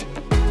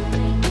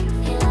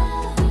 in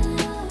love, in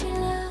love, in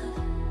love.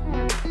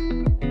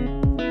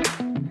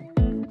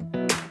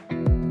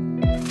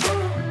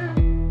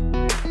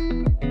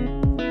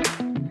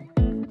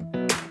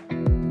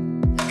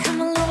 Come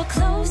a little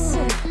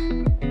closer,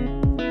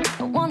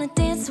 I wanna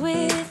dance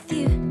with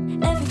you.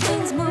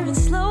 Everything's moving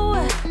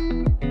slower,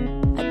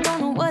 I don't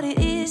know what it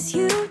is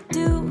you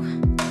do.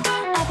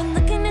 I've been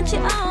looking at you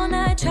all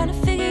night, trying to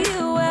figure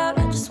you out.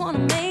 I just wanna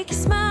make you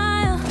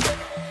smile.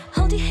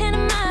 Hold your hand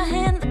in my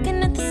hand,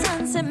 looking at the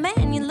sunset.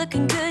 Man, you're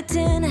looking good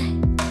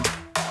tonight.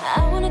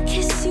 I wanna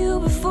kiss you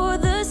before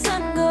the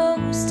sun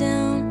goes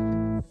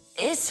down.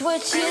 It's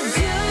what you're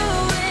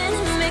doing,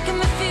 it's making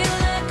me feel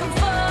like I'm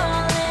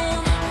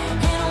falling.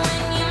 And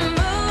when you're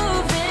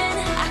moving,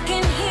 I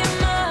can hear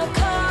my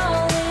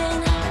calling.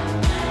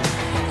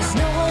 There's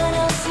no one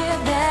else here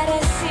that I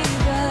see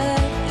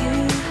but you.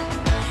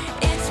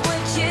 It's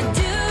what you're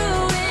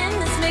doing,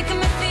 it's making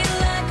me feel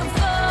like I'm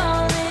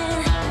falling.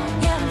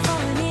 Yeah, I'm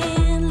falling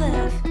in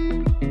love.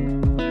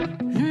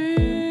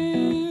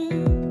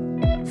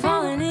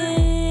 Falling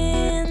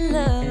in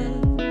love.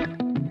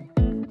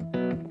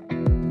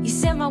 You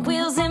set my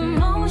wheels in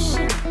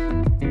motion,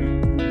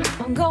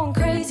 I'm going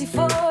crazy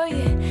for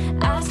you.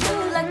 Eyes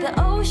blue like the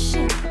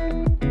ocean,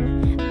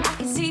 I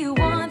can see you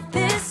want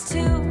this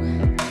too.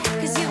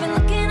 Cause you've been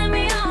looking at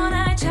me all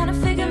night, trying to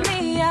figure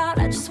me out.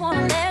 I just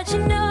wanna let you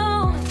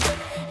know,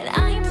 and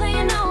I ain't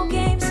playing no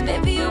games,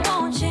 baby, you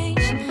won't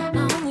change.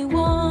 I only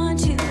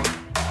want you.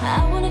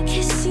 I wanna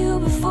kiss you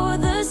before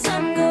the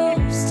sun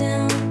goes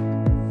down.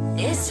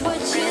 It's what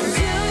you're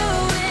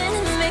doing,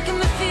 it's making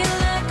me feel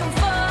like I'm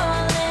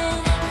falling.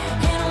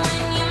 And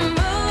when you're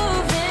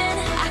moving,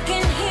 I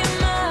can hear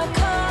my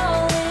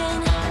calling.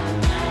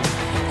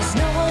 There's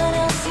no one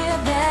else here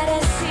that I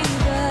see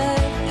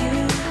but you.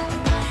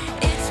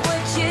 It's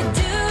what you're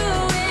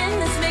doing,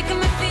 it's making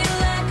me feel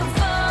like I'm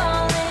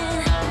falling.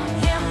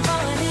 Yeah, I'm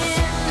falling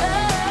in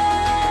love.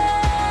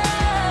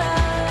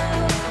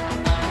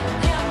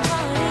 Yeah, I'm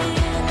falling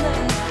in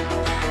love.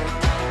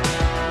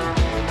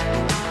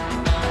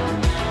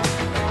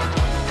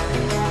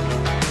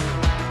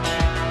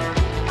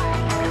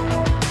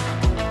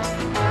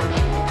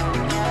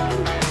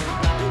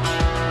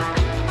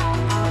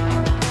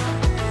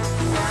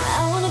 I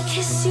wanna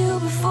kiss you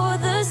before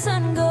the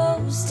sun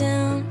goes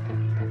down.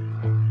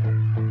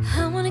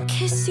 I wanna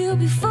kiss you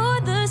before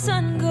the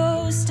sun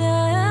goes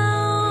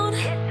down.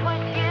 It's what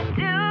you're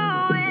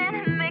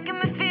doing, making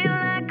me feel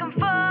like I'm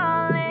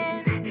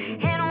falling.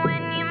 And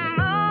when you're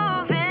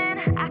moving,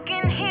 I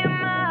can hear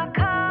my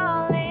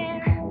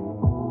calling.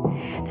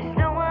 There's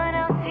no one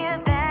else here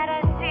that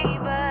I see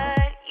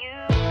but you.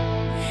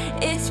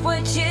 It's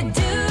what you're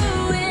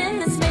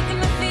doing, it's making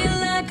me feel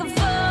like I'm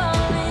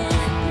falling.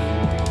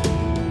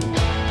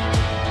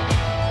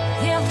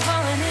 Yeah, I'm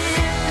falling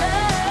in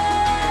love.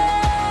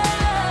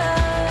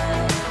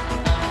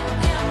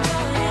 Yeah, I'm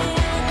falling in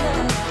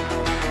love.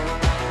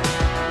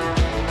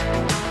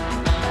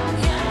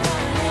 Yeah, I'm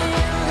falling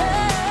in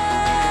love.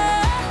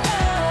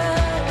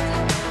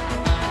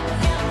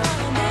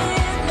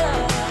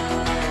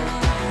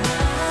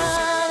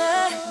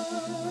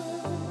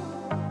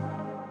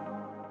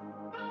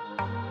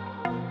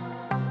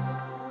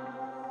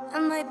 I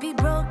might be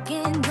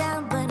broken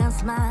down, but I'm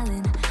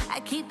smiling. I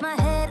keep my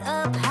head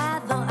up high,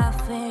 though I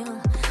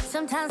fail.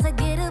 Sometimes I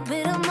get a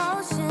bit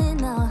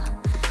emotional,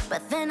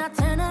 but then I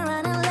turn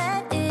around and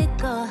let it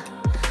go.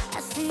 I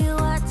see you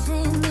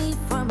watching me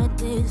from a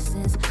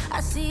distance.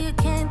 I see you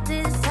can't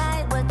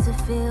decide what to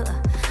feel.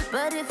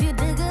 But if you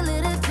dig a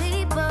little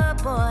deeper,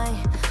 boy,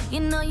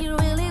 you know you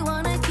really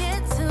wanna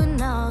get to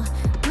know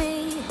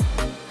me.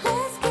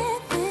 Let's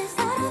get this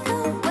out of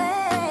the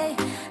way.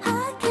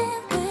 I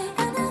can't wait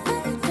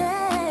another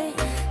day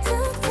to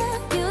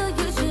tell you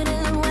you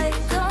shouldn't wait.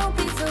 Don't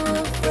be so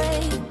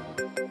afraid.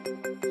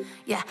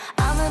 Yeah,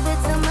 I'm a bit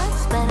too much,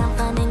 but I'm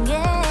fun and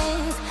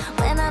games.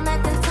 When I'm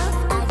acting tough,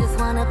 I just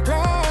wanna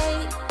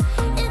play.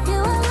 If you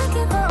are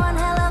looking for one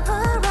hell of a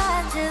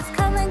ride, just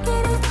come and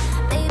get it.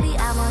 Baby,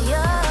 I'm all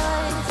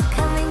yours.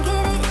 Come and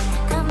get it,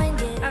 come and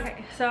get it. Okay,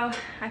 so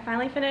I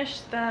finally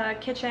finished the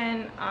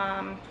kitchen.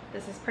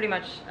 This is pretty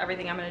much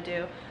everything I'm gonna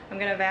do. I'm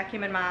gonna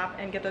vacuum and mop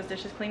and get those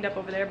dishes cleaned up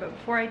over there, but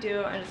before I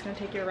do, I'm just gonna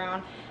take you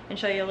around and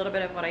show you a little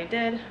bit of what I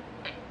did.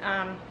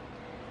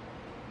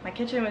 My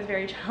kitchen was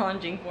very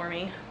challenging for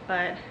me,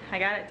 but I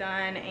got it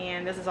done,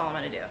 and this is all I'm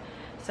gonna do.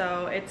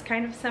 So it's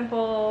kind of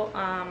simple,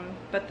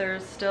 but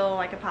there's still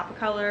like a pop of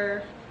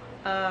color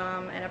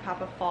and a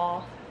pop of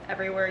fall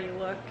everywhere you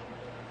look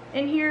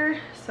in here.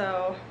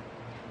 So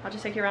I'll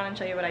just take you around and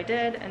show you what I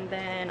did, and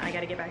then I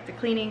gotta get back to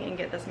cleaning and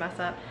get this mess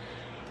up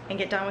and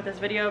get done with this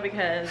video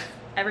because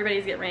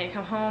everybody's getting ready to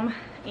come home,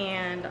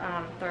 and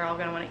they're all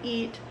gonna want to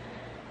eat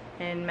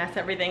and mess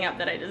everything up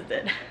that I just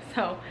did.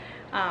 So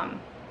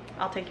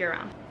I'll take you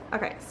around.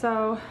 Okay,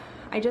 so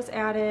I just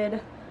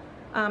added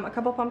a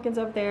couple pumpkins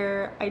up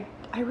there.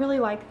 I really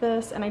like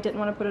this and I didn't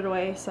want to put it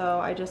away, so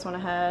I just went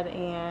ahead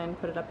and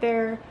put it up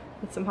there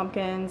with some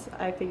pumpkins.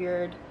 I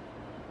figured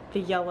the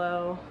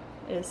yellow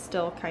is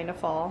still kind of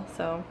fall,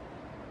 so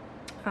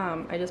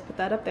I just put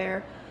that up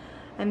there.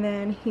 And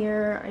then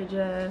here I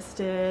just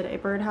did a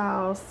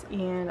birdhouse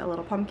and a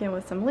little pumpkin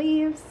with some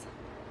leaves.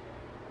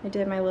 I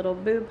did my little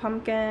boob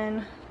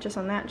pumpkin just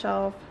on that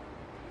shelf.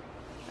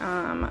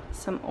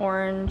 Some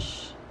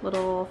orange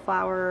little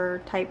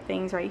flower type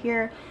things right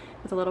here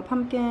with a little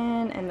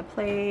pumpkin and the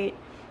plate.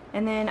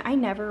 And then I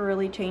never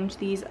really changed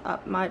these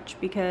up much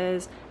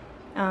because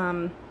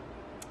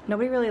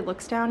nobody really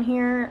looks down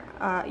here.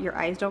 Your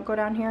eyes don't go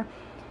down here.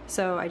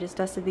 So I just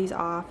dusted these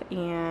off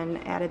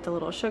and added the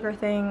little sugar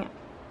thing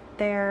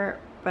there,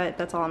 but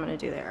that's all I'm gonna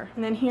do there.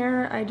 And then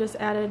here I just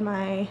added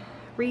my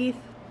wreath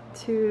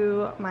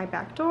to my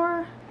back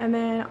door. And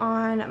then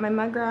on my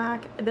mug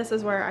rack, this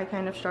is where I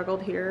kind of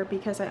struggled here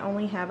because I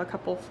only have a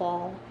couple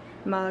fall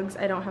mugs.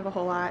 I don't have a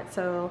whole lot,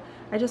 so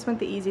I just went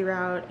the easy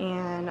route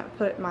and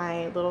put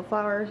my little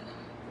flower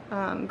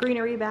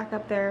greenery back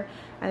up there.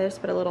 I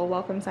just put a little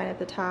welcome sign at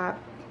the top.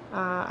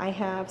 I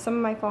have some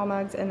of my fall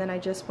mugs, and then I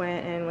just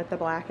went in with the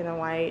black and the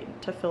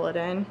white to fill it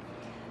in.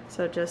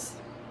 So just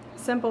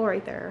simple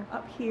right there.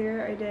 Up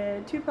here I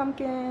did 2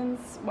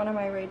 pumpkins, one of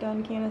my Ray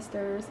Dunn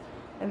canisters,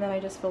 and then I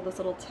just filled this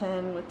little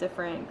tin with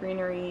different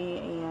greenery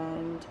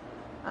and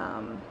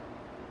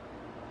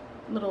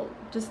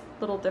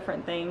little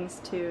different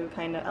things to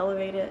kind of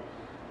elevate it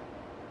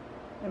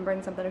and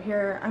bring something up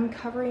here. I'm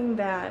covering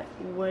that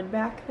wood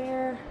back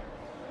there.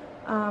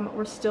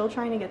 We're still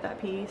trying to get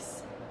that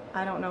piece.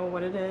 I don't know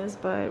what it is,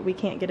 but we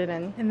can't get it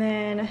in. And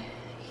then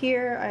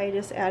here I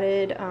just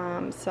added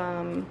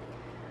some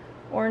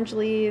orange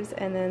leaves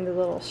and then the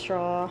little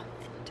straw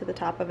to the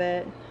top of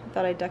it. I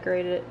thought I'd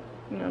decorate it,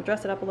 you know,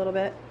 dress it up a little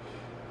bit.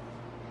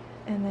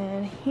 And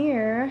then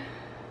here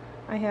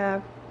I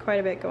have quite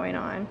a bit going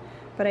on,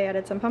 but I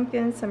added some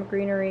pumpkins, some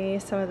greenery,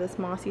 some of this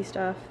mossy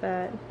stuff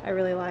that I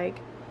really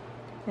like.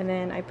 And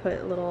then I put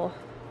a little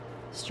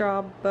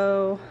straw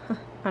bow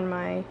on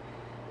my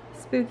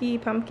spooky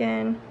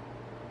pumpkin.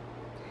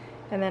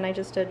 And then I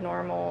just did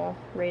normal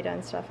Ray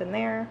Dunn stuff in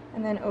there.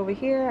 And then over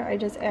here, I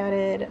just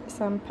added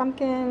some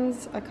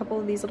pumpkins, a couple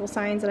of these little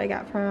signs that I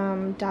got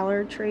from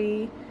Dollar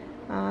Tree,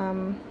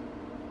 and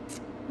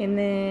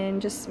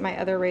then just my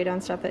other Ray Dunn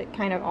stuff that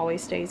kind of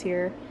always stays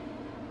here.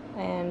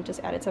 And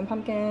just added some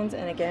pumpkins,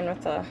 and again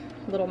with the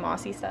little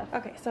mossy stuff.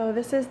 Okay, so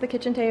this is the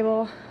kitchen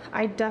table.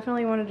 I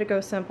definitely wanted to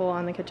go simple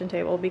on the kitchen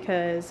table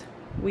because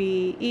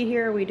we eat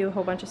here, we do a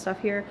whole bunch of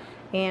stuff here,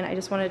 and I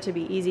just wanted it to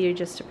be easy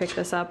just to pick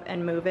this up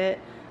and move it.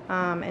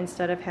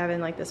 Instead of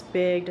having like this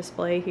big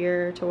display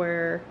here to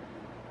where,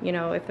 you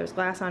know, if there's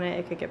glass on it,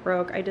 it could get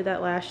broke. I did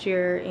that last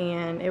year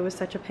and it was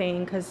such a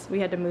pain because we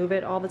had to move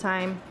it all the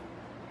time.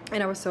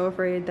 And I was so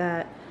afraid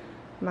that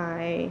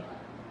my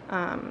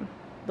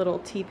little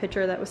tea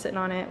pitcher that was sitting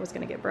on it was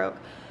gonna get broke.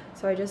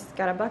 So I just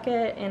got a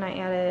bucket and I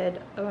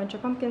added a bunch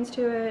of pumpkins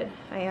to it.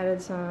 I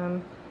added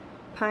some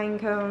pine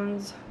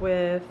cones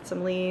with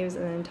some leaves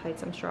and then tied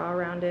some straw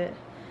around it.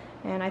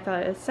 And I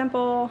thought it's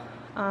simple,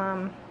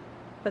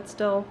 but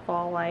still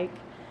fall-like.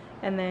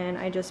 And then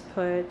I just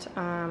put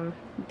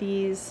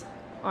these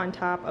on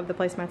top of the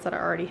placemats that I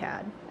already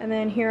had. And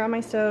then here on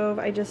my stove,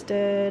 I just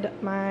did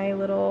my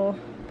little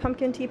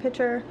pumpkin tea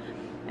pitcher.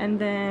 And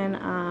then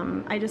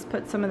I just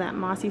put some of that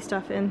mossy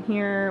stuff in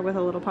here with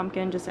a little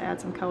pumpkin just to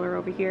add some color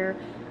over here.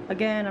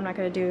 Again, I'm not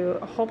going to do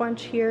a whole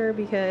bunch here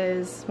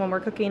because when we're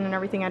cooking and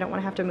everything, I don't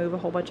want to have to move a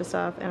whole bunch of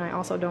stuff, and I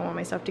also don't want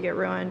my stuff to get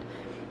ruined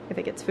if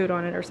it gets food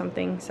on it or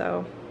something.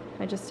 So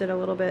I just did a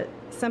little bit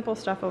simple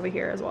stuff over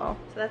here as well.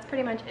 So that's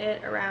pretty much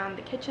it around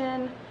the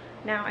kitchen.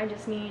 Now I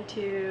just need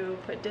to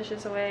put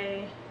dishes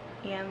away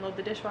and load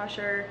the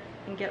dishwasher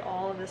and get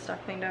all of this stuff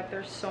cleaned up.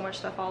 There's so much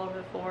stuff all over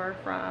the floor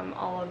from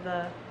all of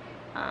the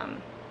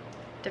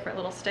different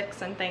little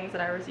sticks and things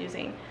that I was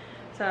using.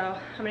 So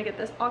I'm gonna get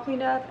this all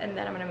cleaned up and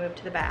then I'm gonna move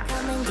to the bath.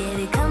 Come and get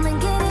it, come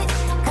and get it,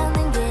 come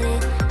and get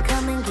it,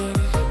 come and get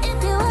it.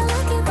 If you are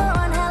looking for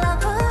one hell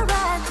of a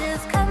ride,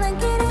 just come and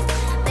get it.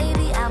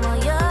 Baby, I'm all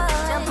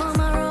yours. Jump on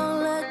my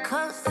roller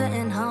coaster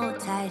and hold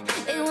tight.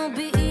 It won't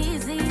be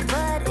easy,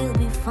 but it'll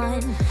be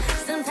fun.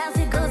 Sometimes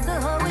it goes the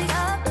whole way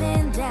up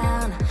and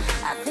down.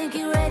 I think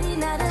you're ready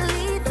now to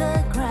leave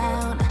the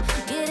ground.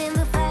 Get in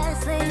the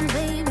fast lane,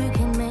 baby, you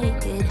can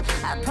make it.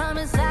 I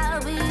promise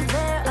I'll be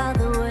there all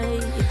the way.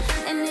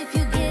 And if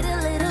you get a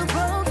little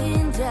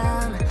broken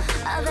down,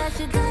 all that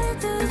you gotta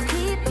do is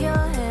keep your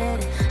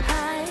head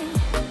high.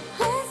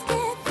 Let's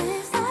get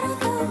this out of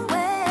the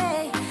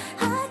way.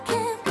 I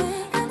can't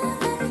wait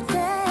another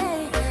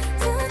day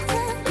to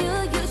tell you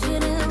you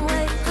shouldn't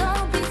wait.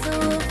 Don't be so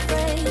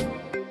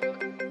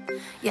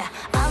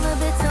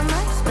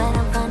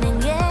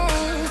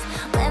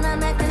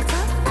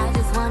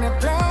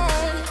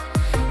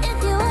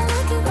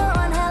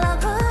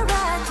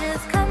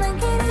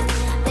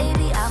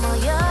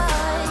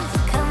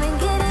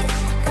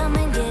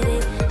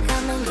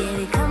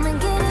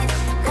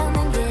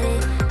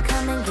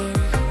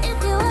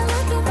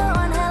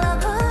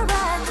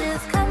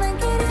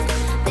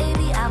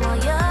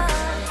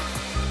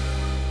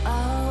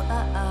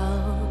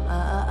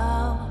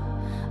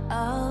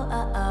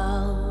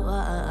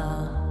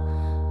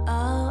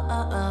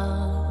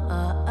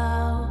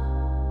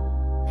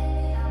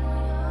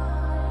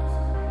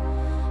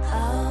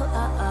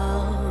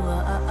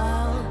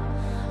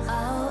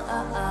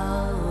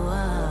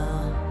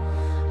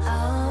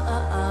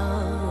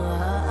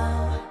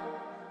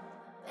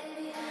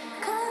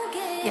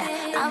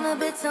a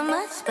bit too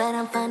much, but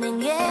I'm fun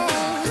and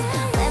games.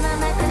 When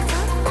I'm acting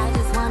tough, I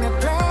just wanna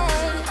play.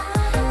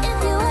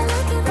 If you are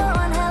looking for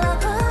one hell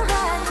of a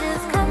ride,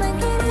 just come and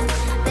get it,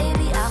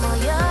 baby, I'm all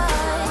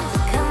yours.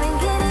 Come and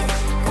get it,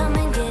 come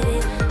and get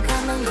it,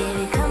 come and get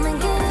it, come and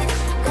get it,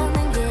 come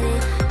and get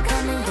it,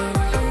 come and get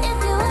it. If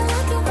you are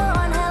looking for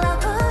one hell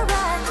of a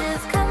ride,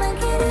 just come and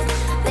get it,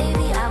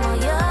 baby, I'm all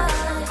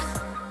yours.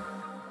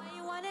 Why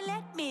you wanna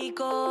let me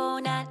go,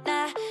 nah,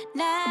 nah,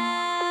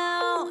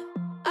 now?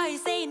 Are you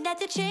saying that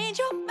to change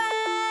your mind?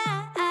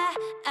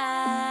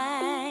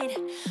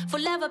 For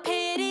love or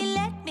pity,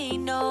 let me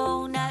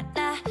know, nah,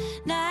 nah,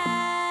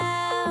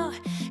 now.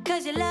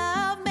 Cause your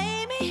love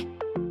made me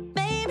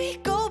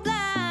go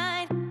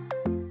blind.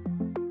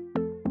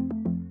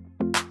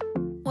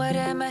 What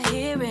am I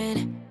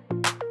hearing?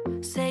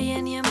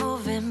 Saying you're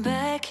moving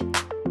back.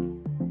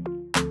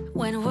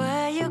 When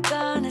were you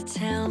gonna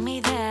tell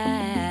me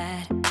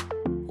that?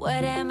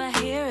 What am I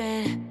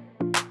hearing?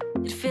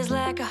 It feels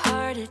like a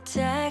heart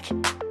attack.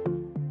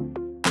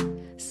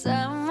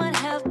 Someone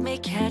help me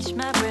catch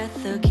my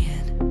breath again.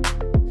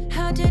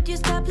 How did you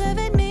stop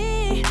loving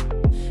me?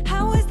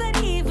 How is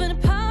that even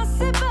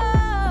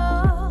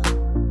possible?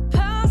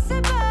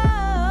 Possible.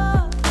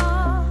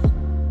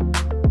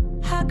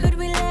 How could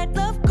we let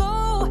love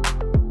go?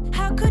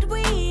 How could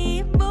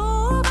we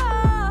move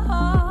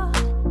on?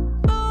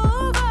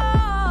 Move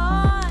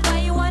on. Why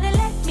you wanna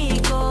let me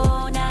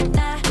go? Nah,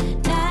 nah,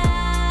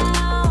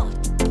 now.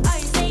 Are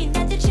you saying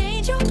that to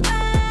change your mind?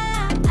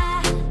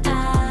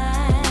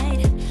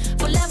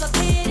 For love or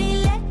pity,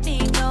 let me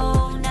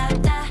know, nah,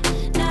 nah,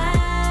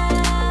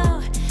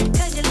 now.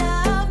 Cause your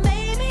love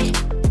made me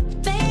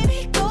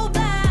go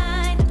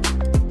blind.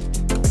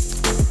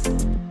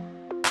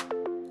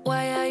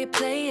 Why are you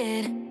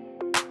playing?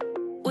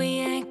 We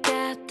ain't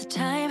got the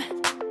time.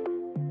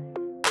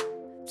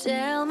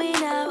 Tell me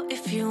now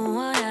if you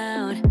want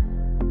out.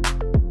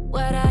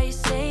 What are you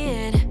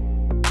saying?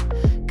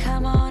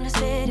 Come on and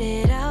spit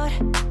it out.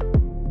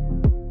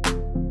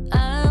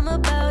 I'm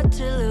about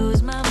to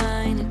lose my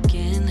mind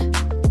again.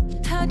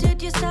 How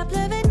did you stop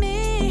loving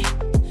me?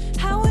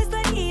 How is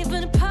that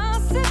even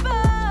possible?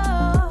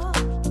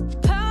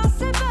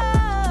 Possible.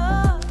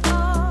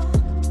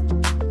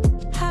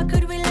 How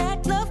could we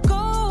let love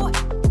go?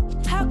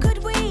 How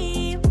could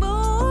we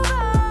move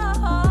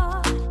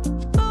on?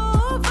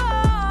 Move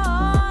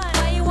on.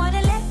 Why you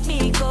wanna let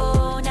me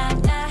go? Nah,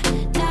 nah,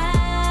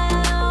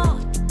 now.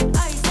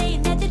 Are you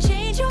saying that to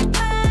change your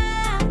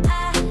mind?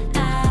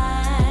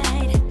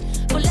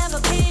 For love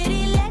or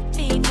pity, let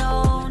me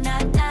know,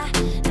 nah, nah,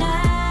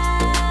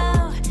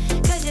 now.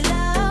 Cause your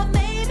love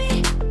made me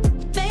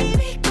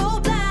go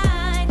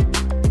blind.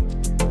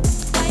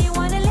 Why you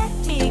wanna let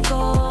me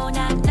go?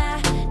 Nah, nah,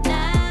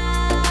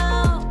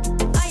 now.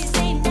 Are you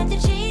saying that to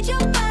change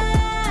your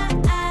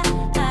mind?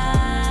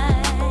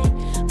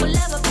 For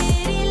love or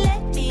pity,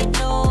 let me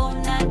know,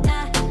 nah,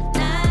 nah,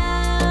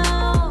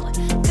 now.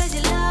 Cause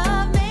your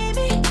love made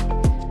me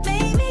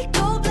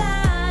go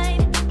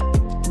blind.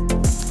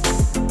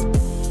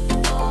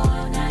 Oh,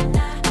 nah,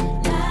 nah,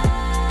 nah.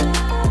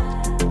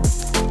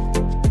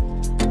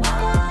 Oh,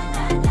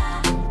 nah, nah,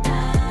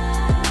 nah.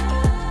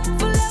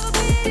 For love or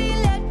pity,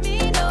 let me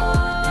know,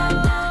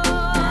 nah, nah,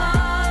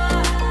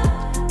 nah.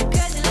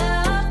 Cause your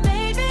love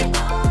made me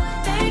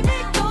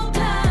go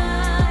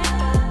blind.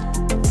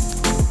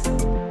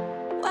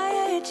 Why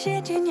are you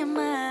changing your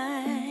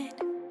mind?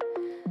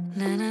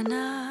 Nah, nah,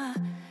 nah.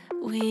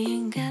 We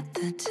ain't got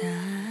the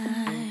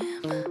time.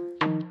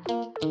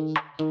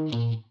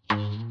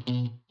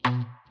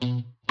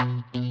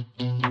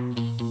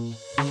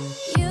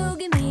 You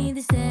give me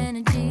this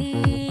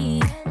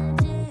energy.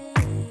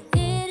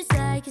 It is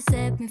like you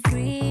set me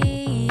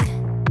free.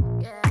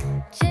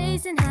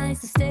 Chasing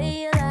highs to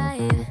stay